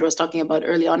Andrew was talking about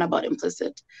early on about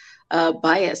implicit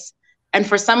bias. And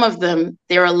for some of them,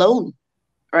 they're alone,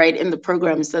 right, in the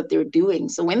programs that they're doing.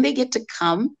 So when they get to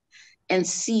come and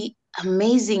see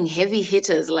amazing heavy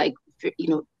hitters, like, you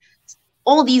know,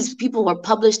 all these people were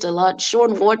published a lot.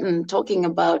 Sean Wharton talking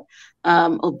about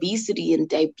obesity and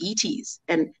diabetes.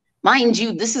 And mind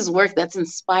you, this is work that's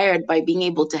inspired by being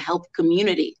able to help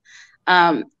community.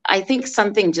 I think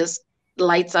something just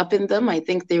lights up in them. I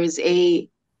think there is an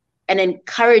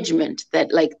encouragement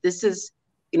that like, this is,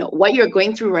 what you're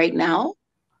going through right now,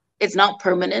 it's not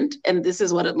permanent. And this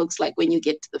is what it looks like when you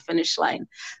get to the finish line.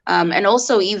 And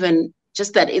also even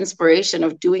just that inspiration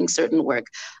of doing certain work.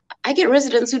 I get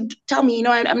residents who tell me,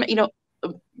 I'm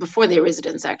before they're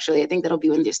residents, actually, I think that'll be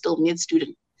when they're still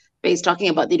mid-student phase, talking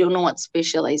about they don't know what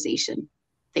specialization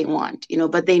they want,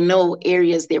 but they know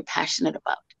areas they're passionate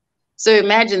about. So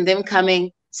imagine them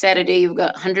coming Saturday, you've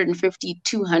got 150,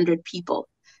 200 people,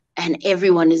 and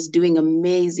everyone is doing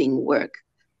amazing work.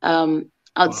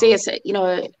 I'd say it's,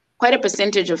 quite a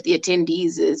percentage of the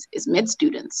attendees is mid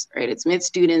students, right? It's mid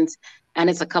students and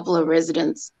it's a couple of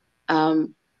residents.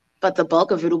 But the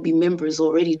bulk of it will be members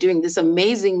already doing this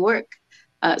amazing work.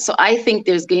 So I think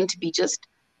there's going to be just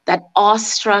that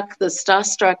awestruck, the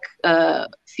starstruck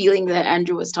feeling that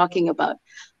Andrew was talking about.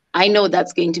 I know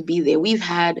that's going to be there. We've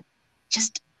had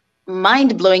just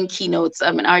mind-blowing keynotes.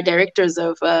 Our directors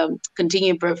of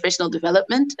continuing professional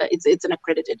development, it's an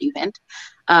accredited event,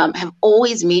 have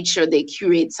always made sure they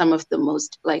curate some of the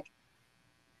most like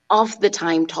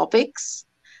off-the-time topics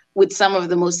with some of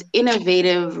the most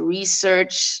innovative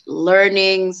research,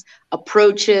 learnings,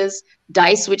 approaches.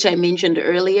 DICE, which I mentioned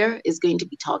earlier, is going to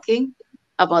be talking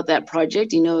about that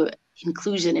project,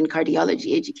 inclusion in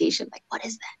cardiology education. Like, what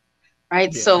is that,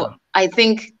 right? Yeah. So I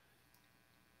think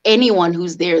anyone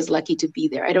who's there is lucky to be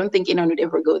there. I don't think anyone would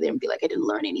ever go there and be like, I didn't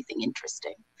learn anything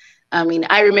interesting.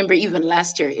 I remember even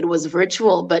last year, it was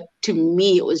virtual, but to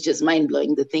me, it was just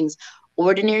mind-blowing, the things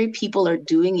ordinary people are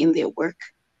doing in their work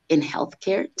in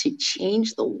healthcare to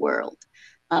change the world.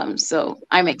 So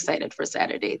I'm excited for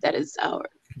Saturday. That's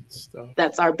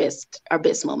our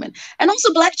best moment. And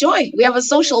also Black Joy. We have a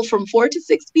social from 4 to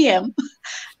 6 p.m.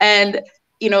 And,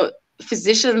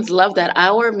 physicians love that.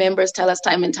 Our members tell us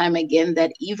time and time again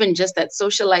that even just that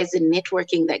socializing,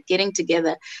 networking, that getting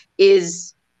together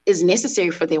is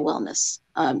necessary for their wellness.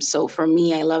 So for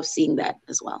me, I love seeing that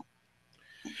as well.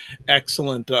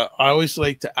 Excellent. I always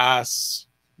like to ask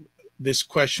this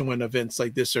question when events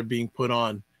like this are being put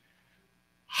on.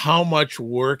 How much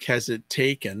work has it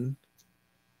taken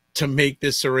to make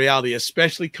this a reality,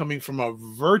 especially coming from a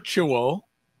virtual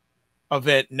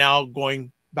event now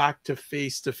going back to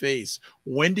face?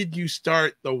 When did you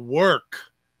start the work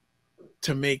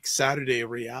to make Saturday a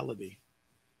reality?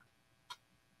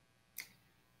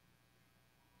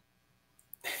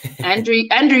 Andrew,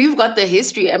 you've got the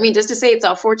history. Just to say it's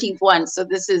our 14th one. So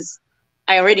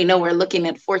I already know we're looking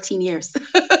at 14 years.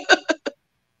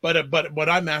 But what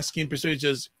I'm asking, percentage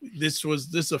is this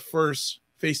is the first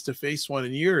face-to-face one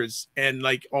in years, and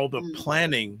like all the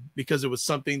planning, because it was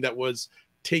something that was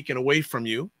taken away from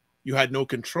you. You had no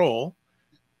control.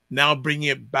 Now bringing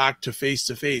it back to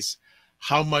face-to-face,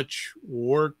 how much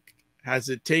work has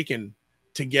it taken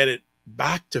to get it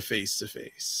back to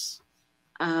face-to-face?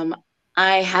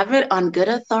 I have it on good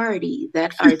authority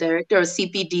that our director of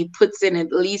CPD puts in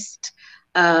at least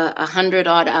 100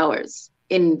 odd hours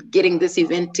in getting this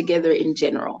event together in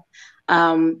general.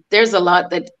 There's a lot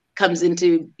that comes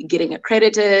into getting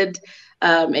accredited,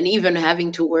 and even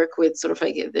having to work with sort of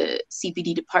like the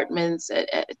CPD departments at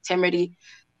Temerity.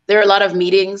 There are a lot of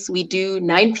meetings. We do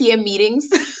 9 p.m. meetings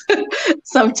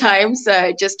sometimes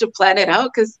just to plan it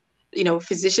out because,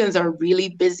 physicians are really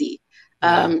busy.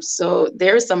 So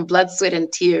there's some blood, sweat,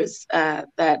 and tears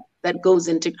that goes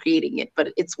into creating it, but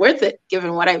it's worth it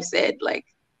given what I've said. Like,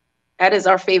 that is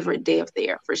our favorite day of the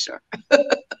year for sure.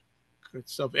 Good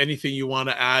stuff. Anything you want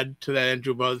to add to that,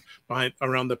 Andrew,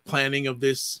 around the planning of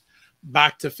this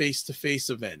back to face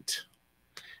event?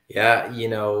 Yeah,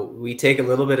 we take a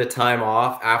little bit of time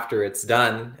off after it's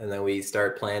done, and then we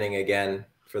start planning again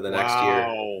for the next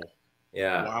year.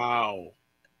 Yeah. Wow.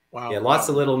 Yeah, lots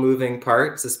of little moving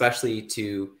parts, especially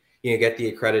to get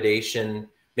the accreditation,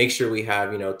 make sure we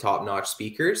have top-notch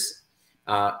speakers,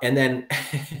 and then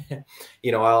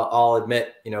I'll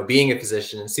admit, being a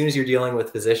physician, as soon as you're dealing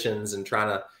with physicians and trying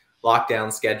to lock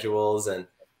down schedules and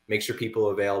make sure people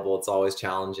are available, it's always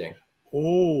challenging.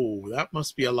 Oh, that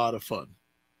must be a lot of fun.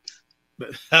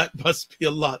 That must be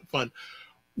a lot of fun.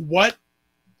 What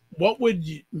would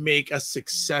make a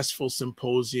successful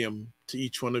symposium to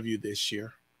each one of you this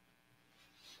year?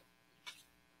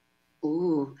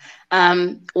 Ooh,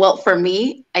 well, for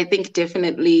me, I think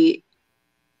definitely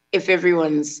if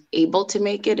everyone's able to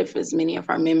make it, if as many of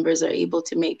our members are able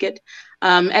to make it,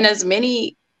 and as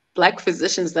many Black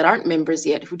physicians that aren't members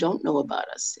yet who don't know about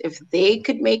us, if they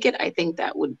could make it, I think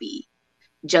that would be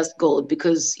just gold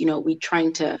because, you know, we're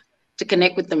trying to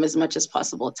connect with them as much as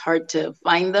possible. It's hard to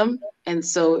find them. And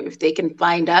so if they can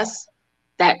find us,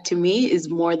 that to me is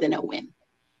more than a win.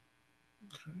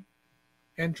 Okay.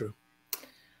 Andrew.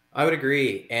 I would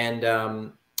agree.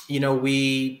 And, you know,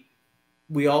 we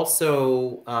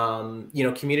also, you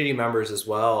know, community members as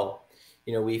well.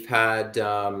 You know, we've had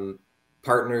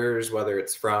partners, whether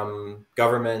it's from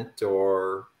government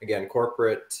or, again,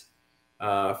 corporate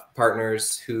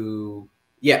partners who,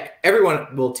 yeah,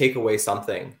 everyone will take away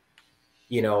something,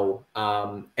 you know.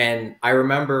 And I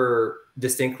remember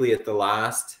distinctly at the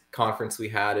last conference we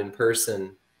had in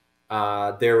person,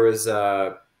 there was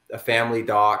a family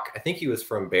doc. I think he was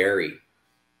from Barrie.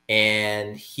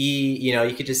 And he, you know,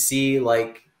 you could just see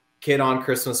like kid on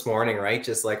Christmas morning, right?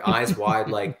 Just like eyes wide,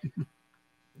 like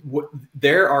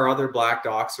there are other Black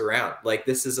docs around. Like,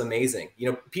 this is amazing.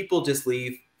 You know, people just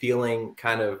leave feeling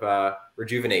kind of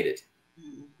rejuvenated.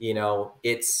 You know,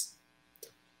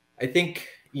 I think,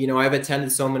 you know, I've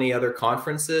attended so many other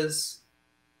conferences.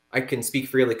 I can speak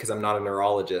freely because I'm not a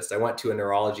neurologist. I went to a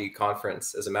neurology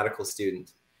conference as a medical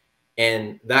student.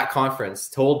 And that conference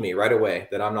told me right away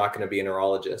that I'm not going to be a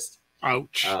neurologist.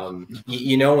 Ouch.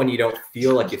 You know, when you don't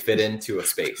feel like you fit into a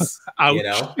space. Ouch. You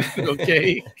know?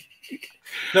 Okay.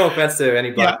 No offense to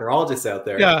any Black neurologists out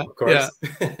there, of course.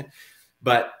 Yeah.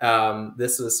 But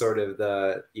this was sort of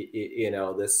the, you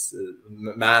know, this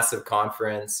massive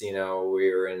conference. You know,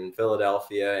 we were in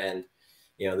Philadelphia, and,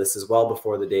 you know, this is well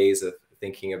before the days of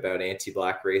thinking about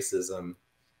anti-Black racism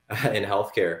in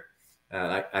healthcare.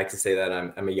 I can say that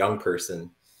I'm a young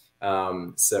person,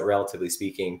 so relatively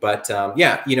speaking. But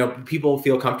yeah, you know, people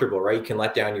feel comfortable, right? You can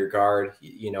let down your guard.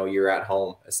 You know, you're at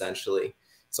home essentially.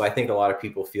 So I think a lot of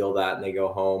people feel that, and they go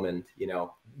home, and, you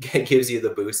know, it gives you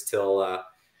the boost till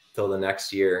the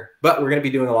next year. But we're going to be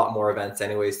doing a lot more events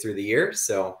anyways through the year,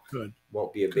 so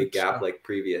won't be a big gap like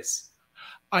previous.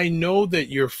 I know that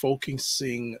you're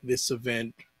focusing this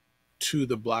event to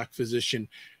the Black physician.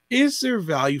 Is there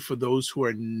value for those who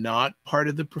are not part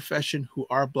of the profession, who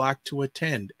are Black, to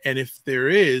attend? And if there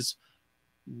is,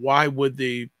 what would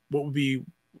be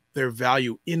their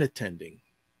value in attending?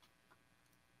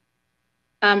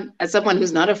 As someone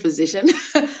who's not a physician,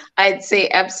 I'd say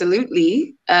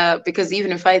absolutely, because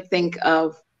even if I think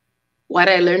of what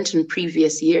I learned in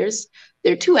previous years,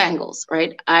 there are two angles,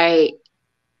 right? I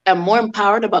am more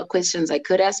empowered about questions I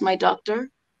could ask my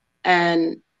doctor,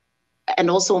 and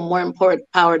also more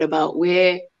empowered about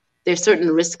where there's certain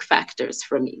risk factors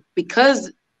for me,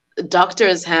 because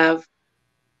doctors have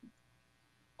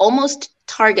almost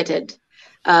targeted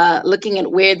looking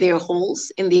at where there are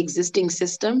holes in the existing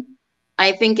system.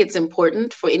 I think it's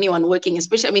important for anyone working,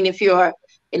 especially, I mean, if you're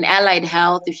in allied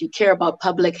health, if you care about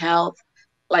public health,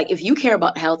 like if you care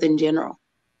about health in general,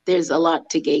 there's a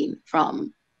lot to gain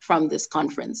from this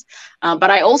conference. But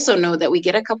I also know that we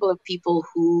get a couple of people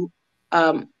who,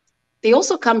 they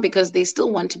also come because they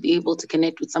still want to be able to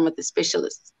connect with some of the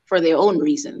specialists for their own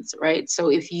reasons, right?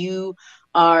 So if you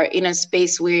are in a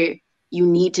space where you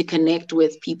need to connect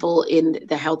with people in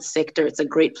the health sector, it's a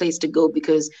great place to go,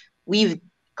 because we've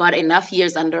got enough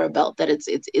years under our belt that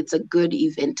it's a good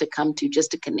event to come to, just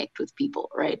to connect with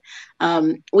people, right?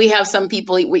 We have some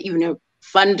people, you know,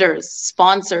 funders,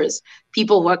 sponsors,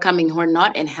 people who are coming who are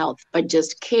not in health, but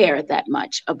just care that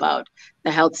much about the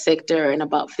health sector and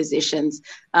about physicians.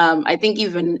 I think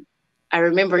even I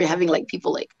remember having like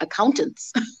people like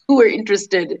accountants who were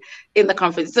interested in the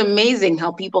conference. It's amazing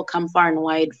how people come far and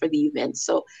wide for the event.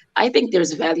 So I think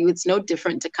there's value. It's no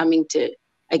different to coming to,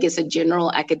 I guess, a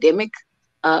general academic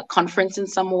conference in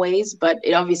some ways, but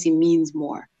it obviously means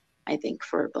more, I think,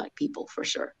 for Black people, for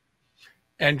sure.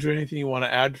 Andrew, anything you want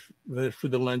to add through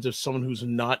the lens of someone who's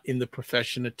not in the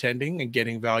profession attending and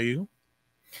getting value?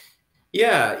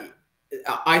 Yeah,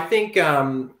 I think,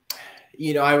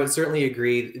 you know, I would certainly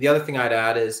agree. The other thing I'd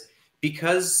add is,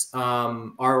 because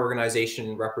our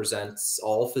organization represents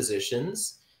all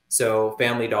physicians, so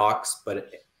family docs, but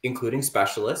including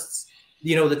specialists,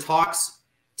 you know, the talks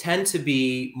tend to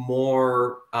be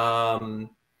more,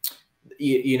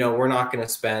 you know, we're not going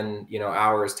to spend, you know,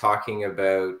 hours talking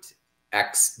about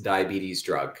X diabetes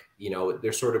drug. You know,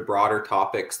 they're sort of broader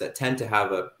topics that tend to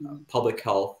have a public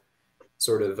health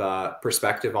sort of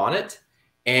perspective on it.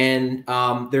 And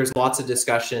there's lots of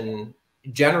discussion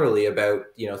generally about,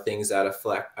 you know, things that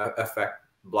affect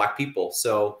Black people.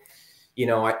 So, you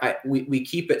know, we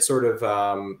keep it sort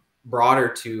of broader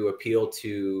to appeal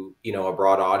to, you know, a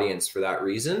broad audience for that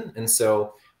reason. And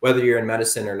so whether you're in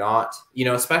medicine or not, you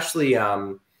know, especially,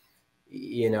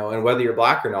 you know, and whether you're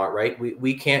Black or not, right,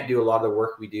 we can't do a lot of the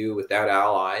work we do without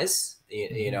allies.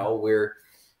 You know,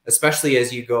 especially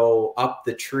as you go up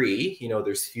the tree, you know,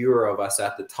 there's fewer of us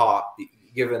at the top,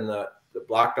 given the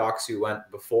Black docs who went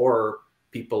before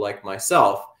people like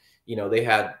myself. You know, they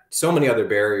had so many other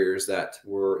barriers that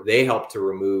they helped to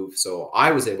remove. So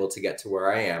I was able to get to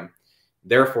where I am.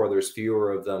 Therefore, there's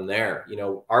fewer of them there. You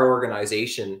know, our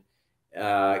organization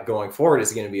going forward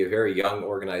is going to be a very young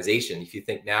organization. If you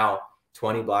think now,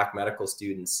 20 Black medical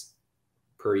students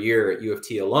per year at U of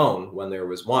T alone, when there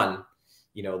was one,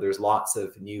 you know, there's lots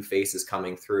of new faces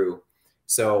coming through.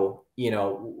 So, you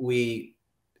know,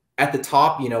 at the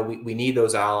top, you know, we need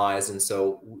those allies. And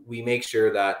so we make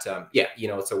sure that, yeah, you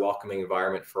know, it's a welcoming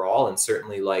environment for all. And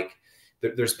certainly, like,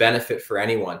 there's benefit for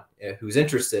anyone who's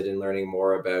interested in learning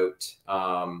more about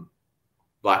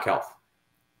Black health.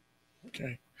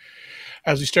 Okay.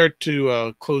 As we start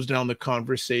to close down the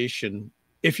conversation,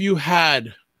 if you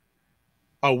had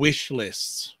a wish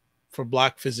list for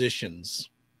Black physicians,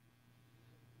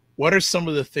 what are some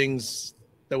of the things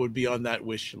that would be on that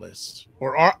wish list,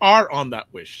 or are on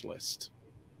that wish list?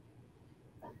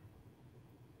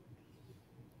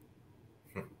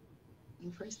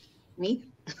 You first? Me?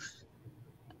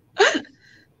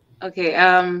 Okay.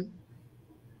 I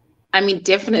mean,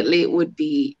 definitely it would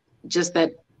be just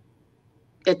that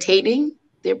attaining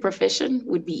their profession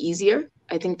would be easier.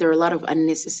 I think there are a lot of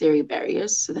unnecessary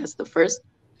barriers. So that's the first.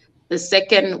 The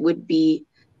second would be,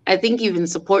 I think, even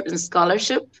support and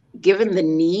scholarship, given the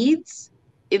needs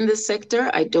in this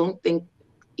sector. I don't think,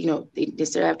 you know, they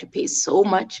necessarily have to pay so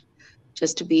much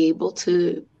just to be able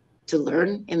to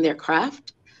learn in their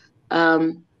craft.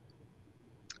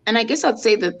 And I guess I'd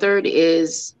say the third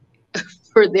is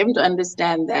for them to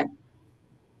understand that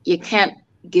you can't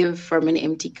give from an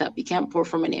empty cup. You can't pour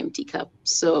from an empty cup.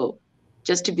 So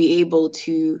just to be able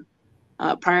to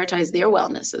prioritize their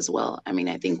wellness as well. I mean,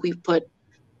 I think we've put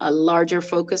a larger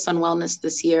focus on wellness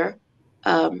this year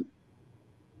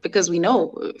because we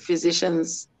know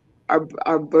physicians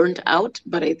are burnt out,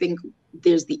 but I think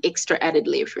there's the extra added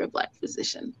layer for a Black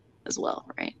physician as well,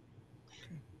 right?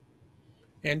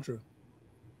 Andrew.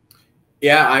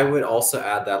 Yeah, I would also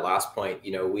add that last point.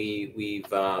 You know, we've you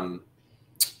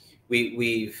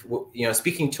know,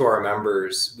 speaking to our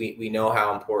members, we know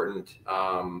how important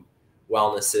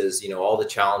wellness is. You know, all the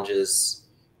challenges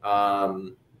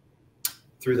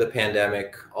through the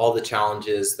pandemic, all the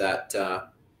challenges that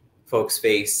folks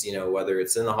face. You know, whether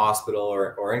it's in the hospital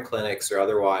or in clinics or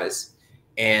otherwise,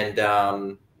 and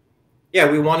yeah,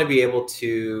 we want to be able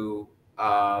to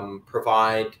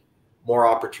provide more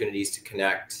opportunities to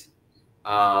connect.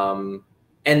 And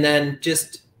then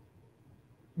just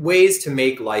ways to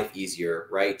make life easier,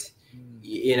 right?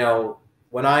 You know,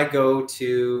 when I go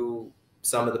to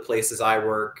some of the places I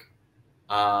work,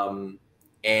 and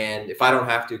if I don't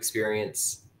have to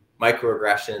experience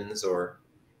microaggressions or,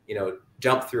 you know,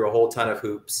 jump through a whole ton of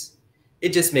hoops,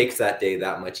 it just makes that day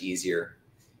that much easier.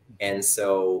 And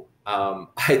so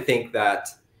I think that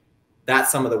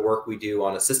that's some of the work we do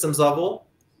on a systems level.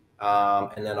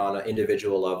 And then on an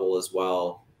individual level as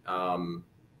well.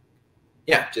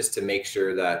 Yeah, just to make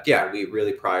sure that, yeah, we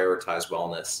really prioritize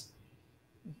wellness.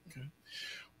 Okay.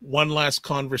 One last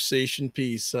conversation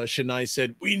piece. Chenai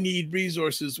said, we need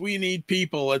resources, we need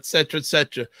people, et cetera, et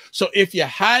cetera. So if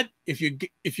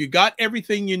you got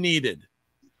everything you needed,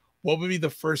 what would be the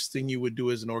first thing you would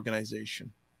do as an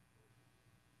organization?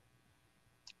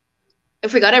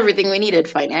 If we got everything we needed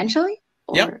financially?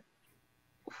 Or... Yep.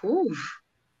 Ooh.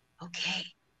 Okay.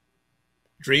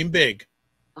 Dream big.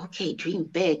 Okay, dream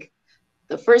big.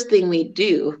 The first thing we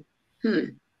do,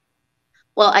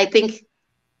 well, I think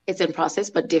it's in process,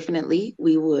 but definitely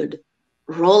we would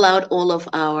roll out all of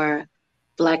our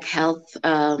Black health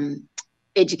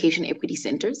education equity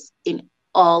centers in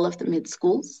all of the mid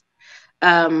schools.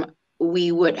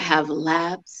 We would have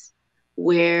labs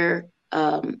where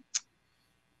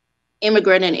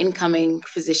immigrant and incoming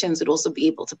physicians would also be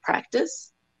able to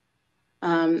practice.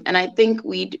 And I think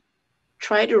we'd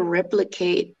try to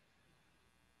replicate.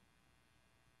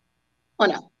 Oh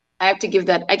no, I have to give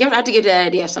that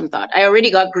idea some thought. I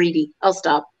already got greedy. I'll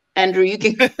stop. Andrew, you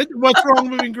can. What's wrong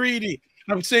with being greedy?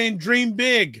 I'm saying dream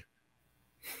big.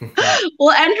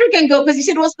 Well, Andrew can go because he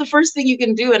said, "What's the first thing you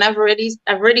can do?" And I've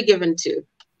already given two.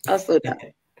 I'll slow down.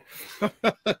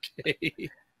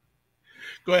 Okay.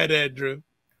 Go ahead, Andrew.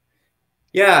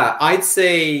 Yeah, I'd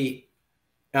say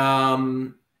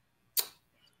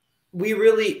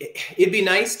it'd be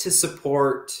nice to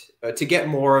support, to get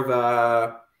more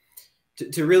of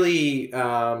to really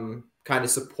kind of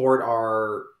support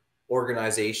our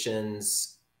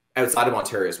organizations outside of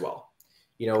Ontario as well.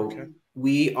 You know, okay.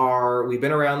 We've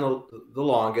been around the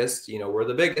longest, you know, we're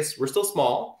the biggest, we're still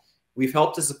small, we've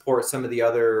helped to support some of the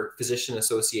other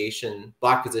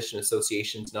Black physician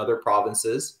associations in other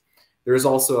provinces. There is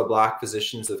also a Black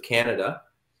Physicians of Canada.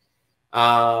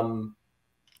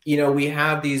 You know, we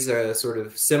have these sort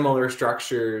of similar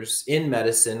structures in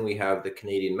medicine. We have the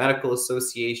Canadian Medical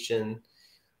Association.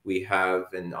 We have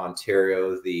in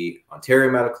Ontario, the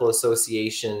Ontario Medical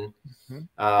Association.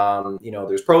 Mm-hmm. You know,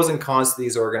 there's pros and cons to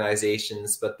these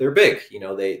organizations, but they're big. You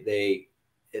know, they're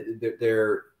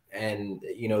and,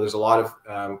 you know, there's a lot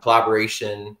of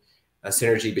collaboration,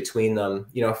 synergy between them.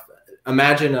 You know,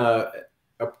 imagine a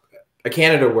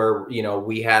Canada where, you know,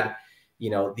 we had, you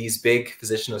know, these big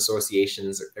physician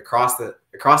associations across the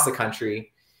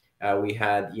country. We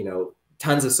had, you know,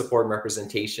 tons of support and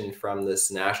representation from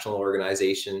this national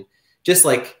organization. Just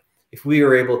like if we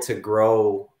were able to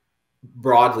grow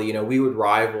broadly, you know, we would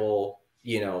rival,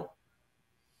 you know,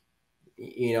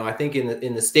 I think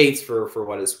in the States, for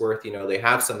what it's worth, you know, they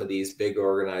have some of these big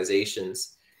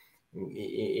organizations,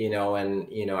 you know, and,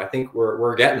 you know, I think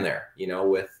we're getting there, you know,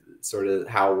 with sort of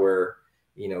how we're,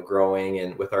 you know, growing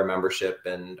and with our membership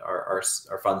and our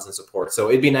funds and support. So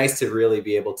it'd be nice to really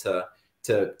be able to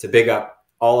big up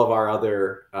all of our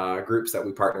other groups that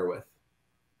we partner with.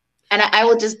 And I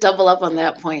will just double up on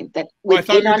that point. That I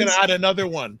thought you were going to add another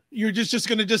one. You're just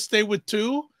going to stay with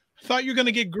two? I thought you were going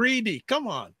to get greedy. Come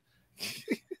on.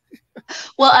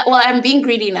 Well, I'm being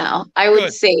greedy now. I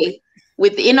would say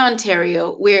within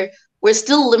Ontario, we're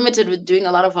still limited with doing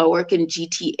a lot of our work in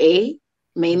GTA,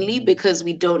 mainly because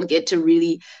we don't get to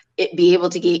really be able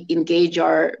to engage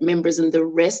our members in the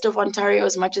rest of Ontario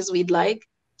as much as we'd like.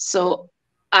 So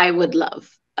I would love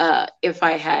if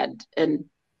I had an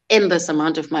endless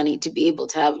amount of money to be able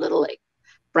to have little like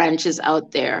branches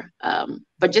out there.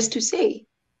 But just to say,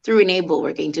 through Enable,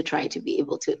 we're going to try to be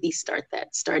able to at least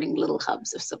starting little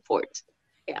hubs of support.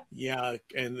 Yeah,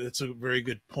 and it's a very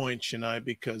good point, Chenai,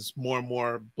 because more and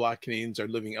more Black Canadians are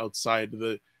living outside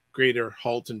the greater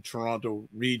Halton, Toronto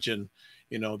region.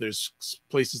 You know, there's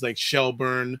places like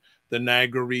Shelburne, the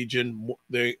Niagara region.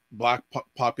 The Black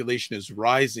population is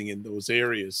rising in those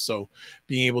areas. So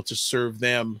being able to serve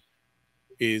them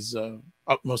is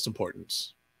utmost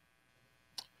importance.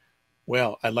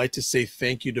 Well, I'd like to say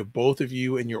thank you to both of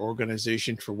you and your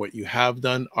organization for what you have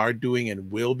done, are doing,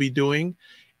 and will be doing.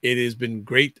 It has been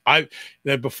great.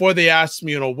 Before they asked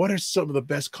me, you know, what are some of the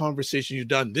best conversations you've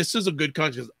done? This is a good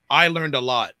conversation. I learned a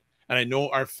lot. And I know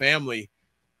our family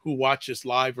who watch this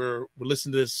live or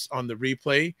listen to this on the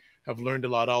replay have learned a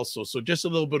lot also. So just a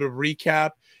little bit of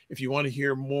recap. If you want to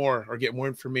hear more or get more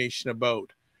information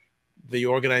about the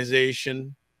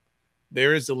organization,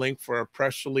 there is a link for a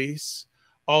press release.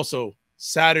 Also,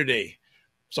 Saturday.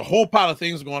 There's a whole pile of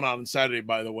things going on Saturday,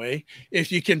 by the way.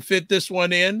 If you can fit this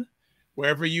one in,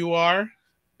 wherever you are,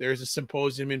 there's a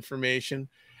symposium information.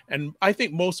 And I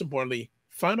think most importantly,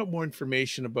 find out more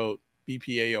information about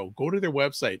BPAO. Go to their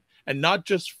website, and not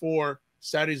just for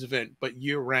Saturday's event, but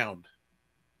year round.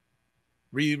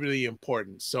 Really, really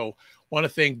important. So want to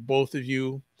thank both of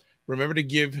you. Remember to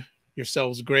give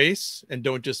yourselves grace and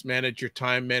don't just manage your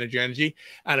time, manage your energy.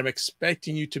 And I'm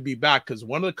expecting you to be back, because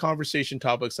one of the conversation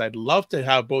topics I'd love to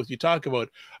have both you talk about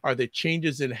are the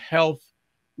changes in health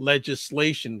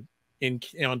legislation in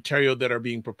Ontario that are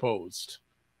being proposed.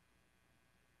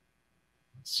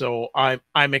 So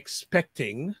I'm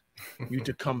expecting you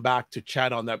to come back to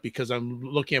chat on that, because I'm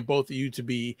looking at both of you to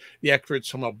be the experts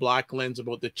from a Black lens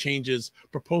about the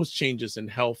proposed changes in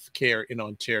health care in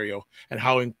Ontario and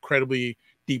how incredibly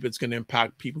deep it's going to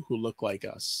impact people who look like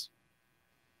us.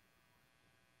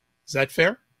 Is that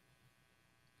fair?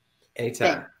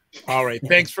 Anytime. All right.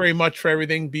 Thanks very much for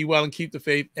everything. Be well and keep the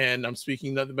faith. And I'm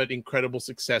speaking nothing but incredible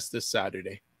success this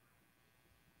Saturday.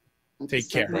 Take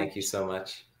care. Thank you so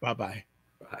much. Bye-bye.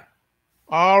 Bye.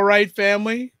 All right,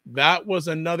 family. That was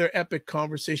another epic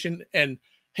conversation. And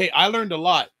hey, I learned a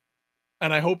lot.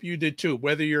 And I hope you did too,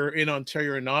 whether you're in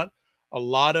Ontario or not. A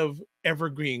lot of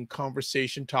evergreen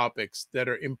conversation topics that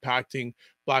are impacting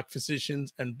Black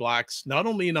physicians and Blacks, not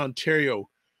only in Ontario,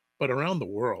 but around the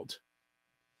world.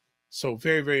 So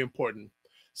very, very important.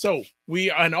 So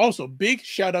and also big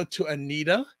shout out to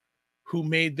Anita, who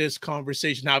made this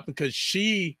conversation happen, because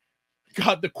she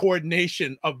got the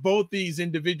coordination of both these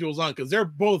individuals on, because they're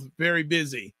both very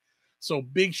busy. So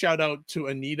big shout out to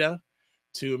Anita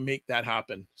to make that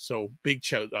happen. So big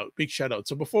shout out.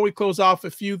 So before we close off,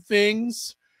 a few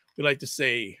things we like to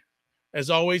say. As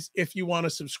always, if you want to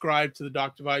subscribe to the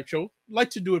Dr. Vibe Show, like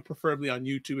to do it preferably on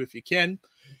YouTube if you can.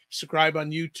 Subscribe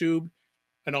on YouTube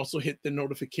and also hit the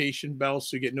notification bell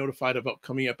so you get notified of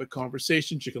upcoming epic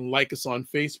conversations. You can like us on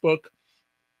Facebook.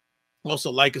 Also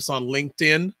like us on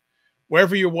LinkedIn.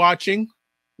 Wherever you're watching,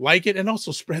 like it, and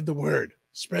also spread the word.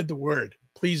 Spread the word.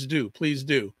 Please do. Please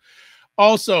do.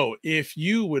 Also, if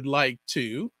you would like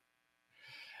to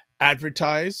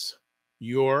advertise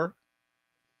your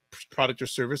product or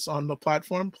service on the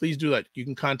platform, please do that. You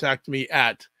can contact me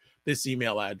at this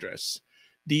email address,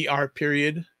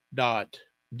 drvibe at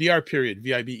the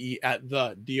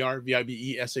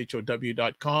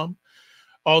drvibeshow.com.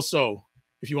 Also,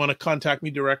 if you want to contact me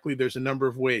directly, there's a number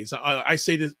of ways. I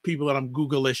say to people that I'm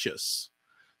Googleicious.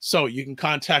 So you can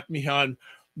contact me on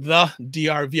the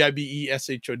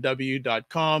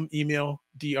drvibeshow.com, email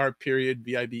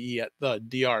dr.vibe at the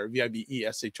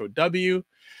drvibeshow,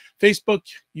 Facebook,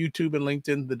 YouTube, and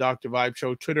LinkedIn, The Dr. Vibe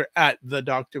Show, Twitter at The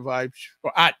Dr. Vibe,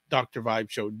 or at Dr. Vibe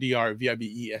Show,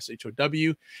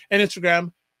 drvibeshow, and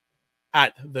Instagram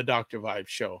at The Dr. Vibe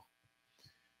Show.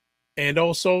 And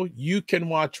also, you can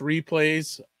watch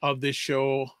replays of this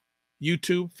show,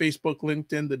 YouTube, Facebook,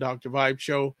 LinkedIn, The Dr. Vibe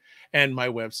Show, and my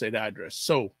website address.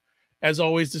 So, as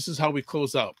always, this is how we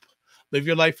close up. Live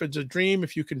your life as a dream.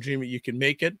 If you can dream it, you can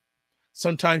make it.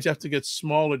 Sometimes you have to get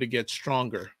smaller to get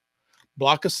stronger.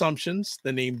 Block assumptions,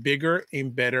 then aim bigger,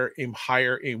 aim better, aim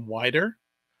higher, aim wider.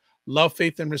 Love,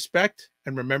 faith, and respect.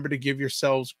 And remember to give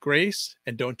yourselves grace.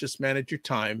 And don't just manage your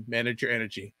time, manage your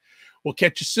energy. We'll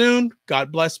catch you soon.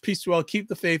 God bless. Peace well. Keep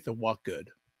the faith and walk good.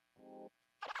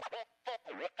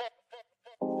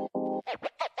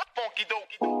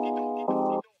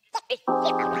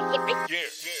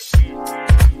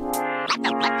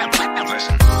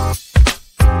 Listen.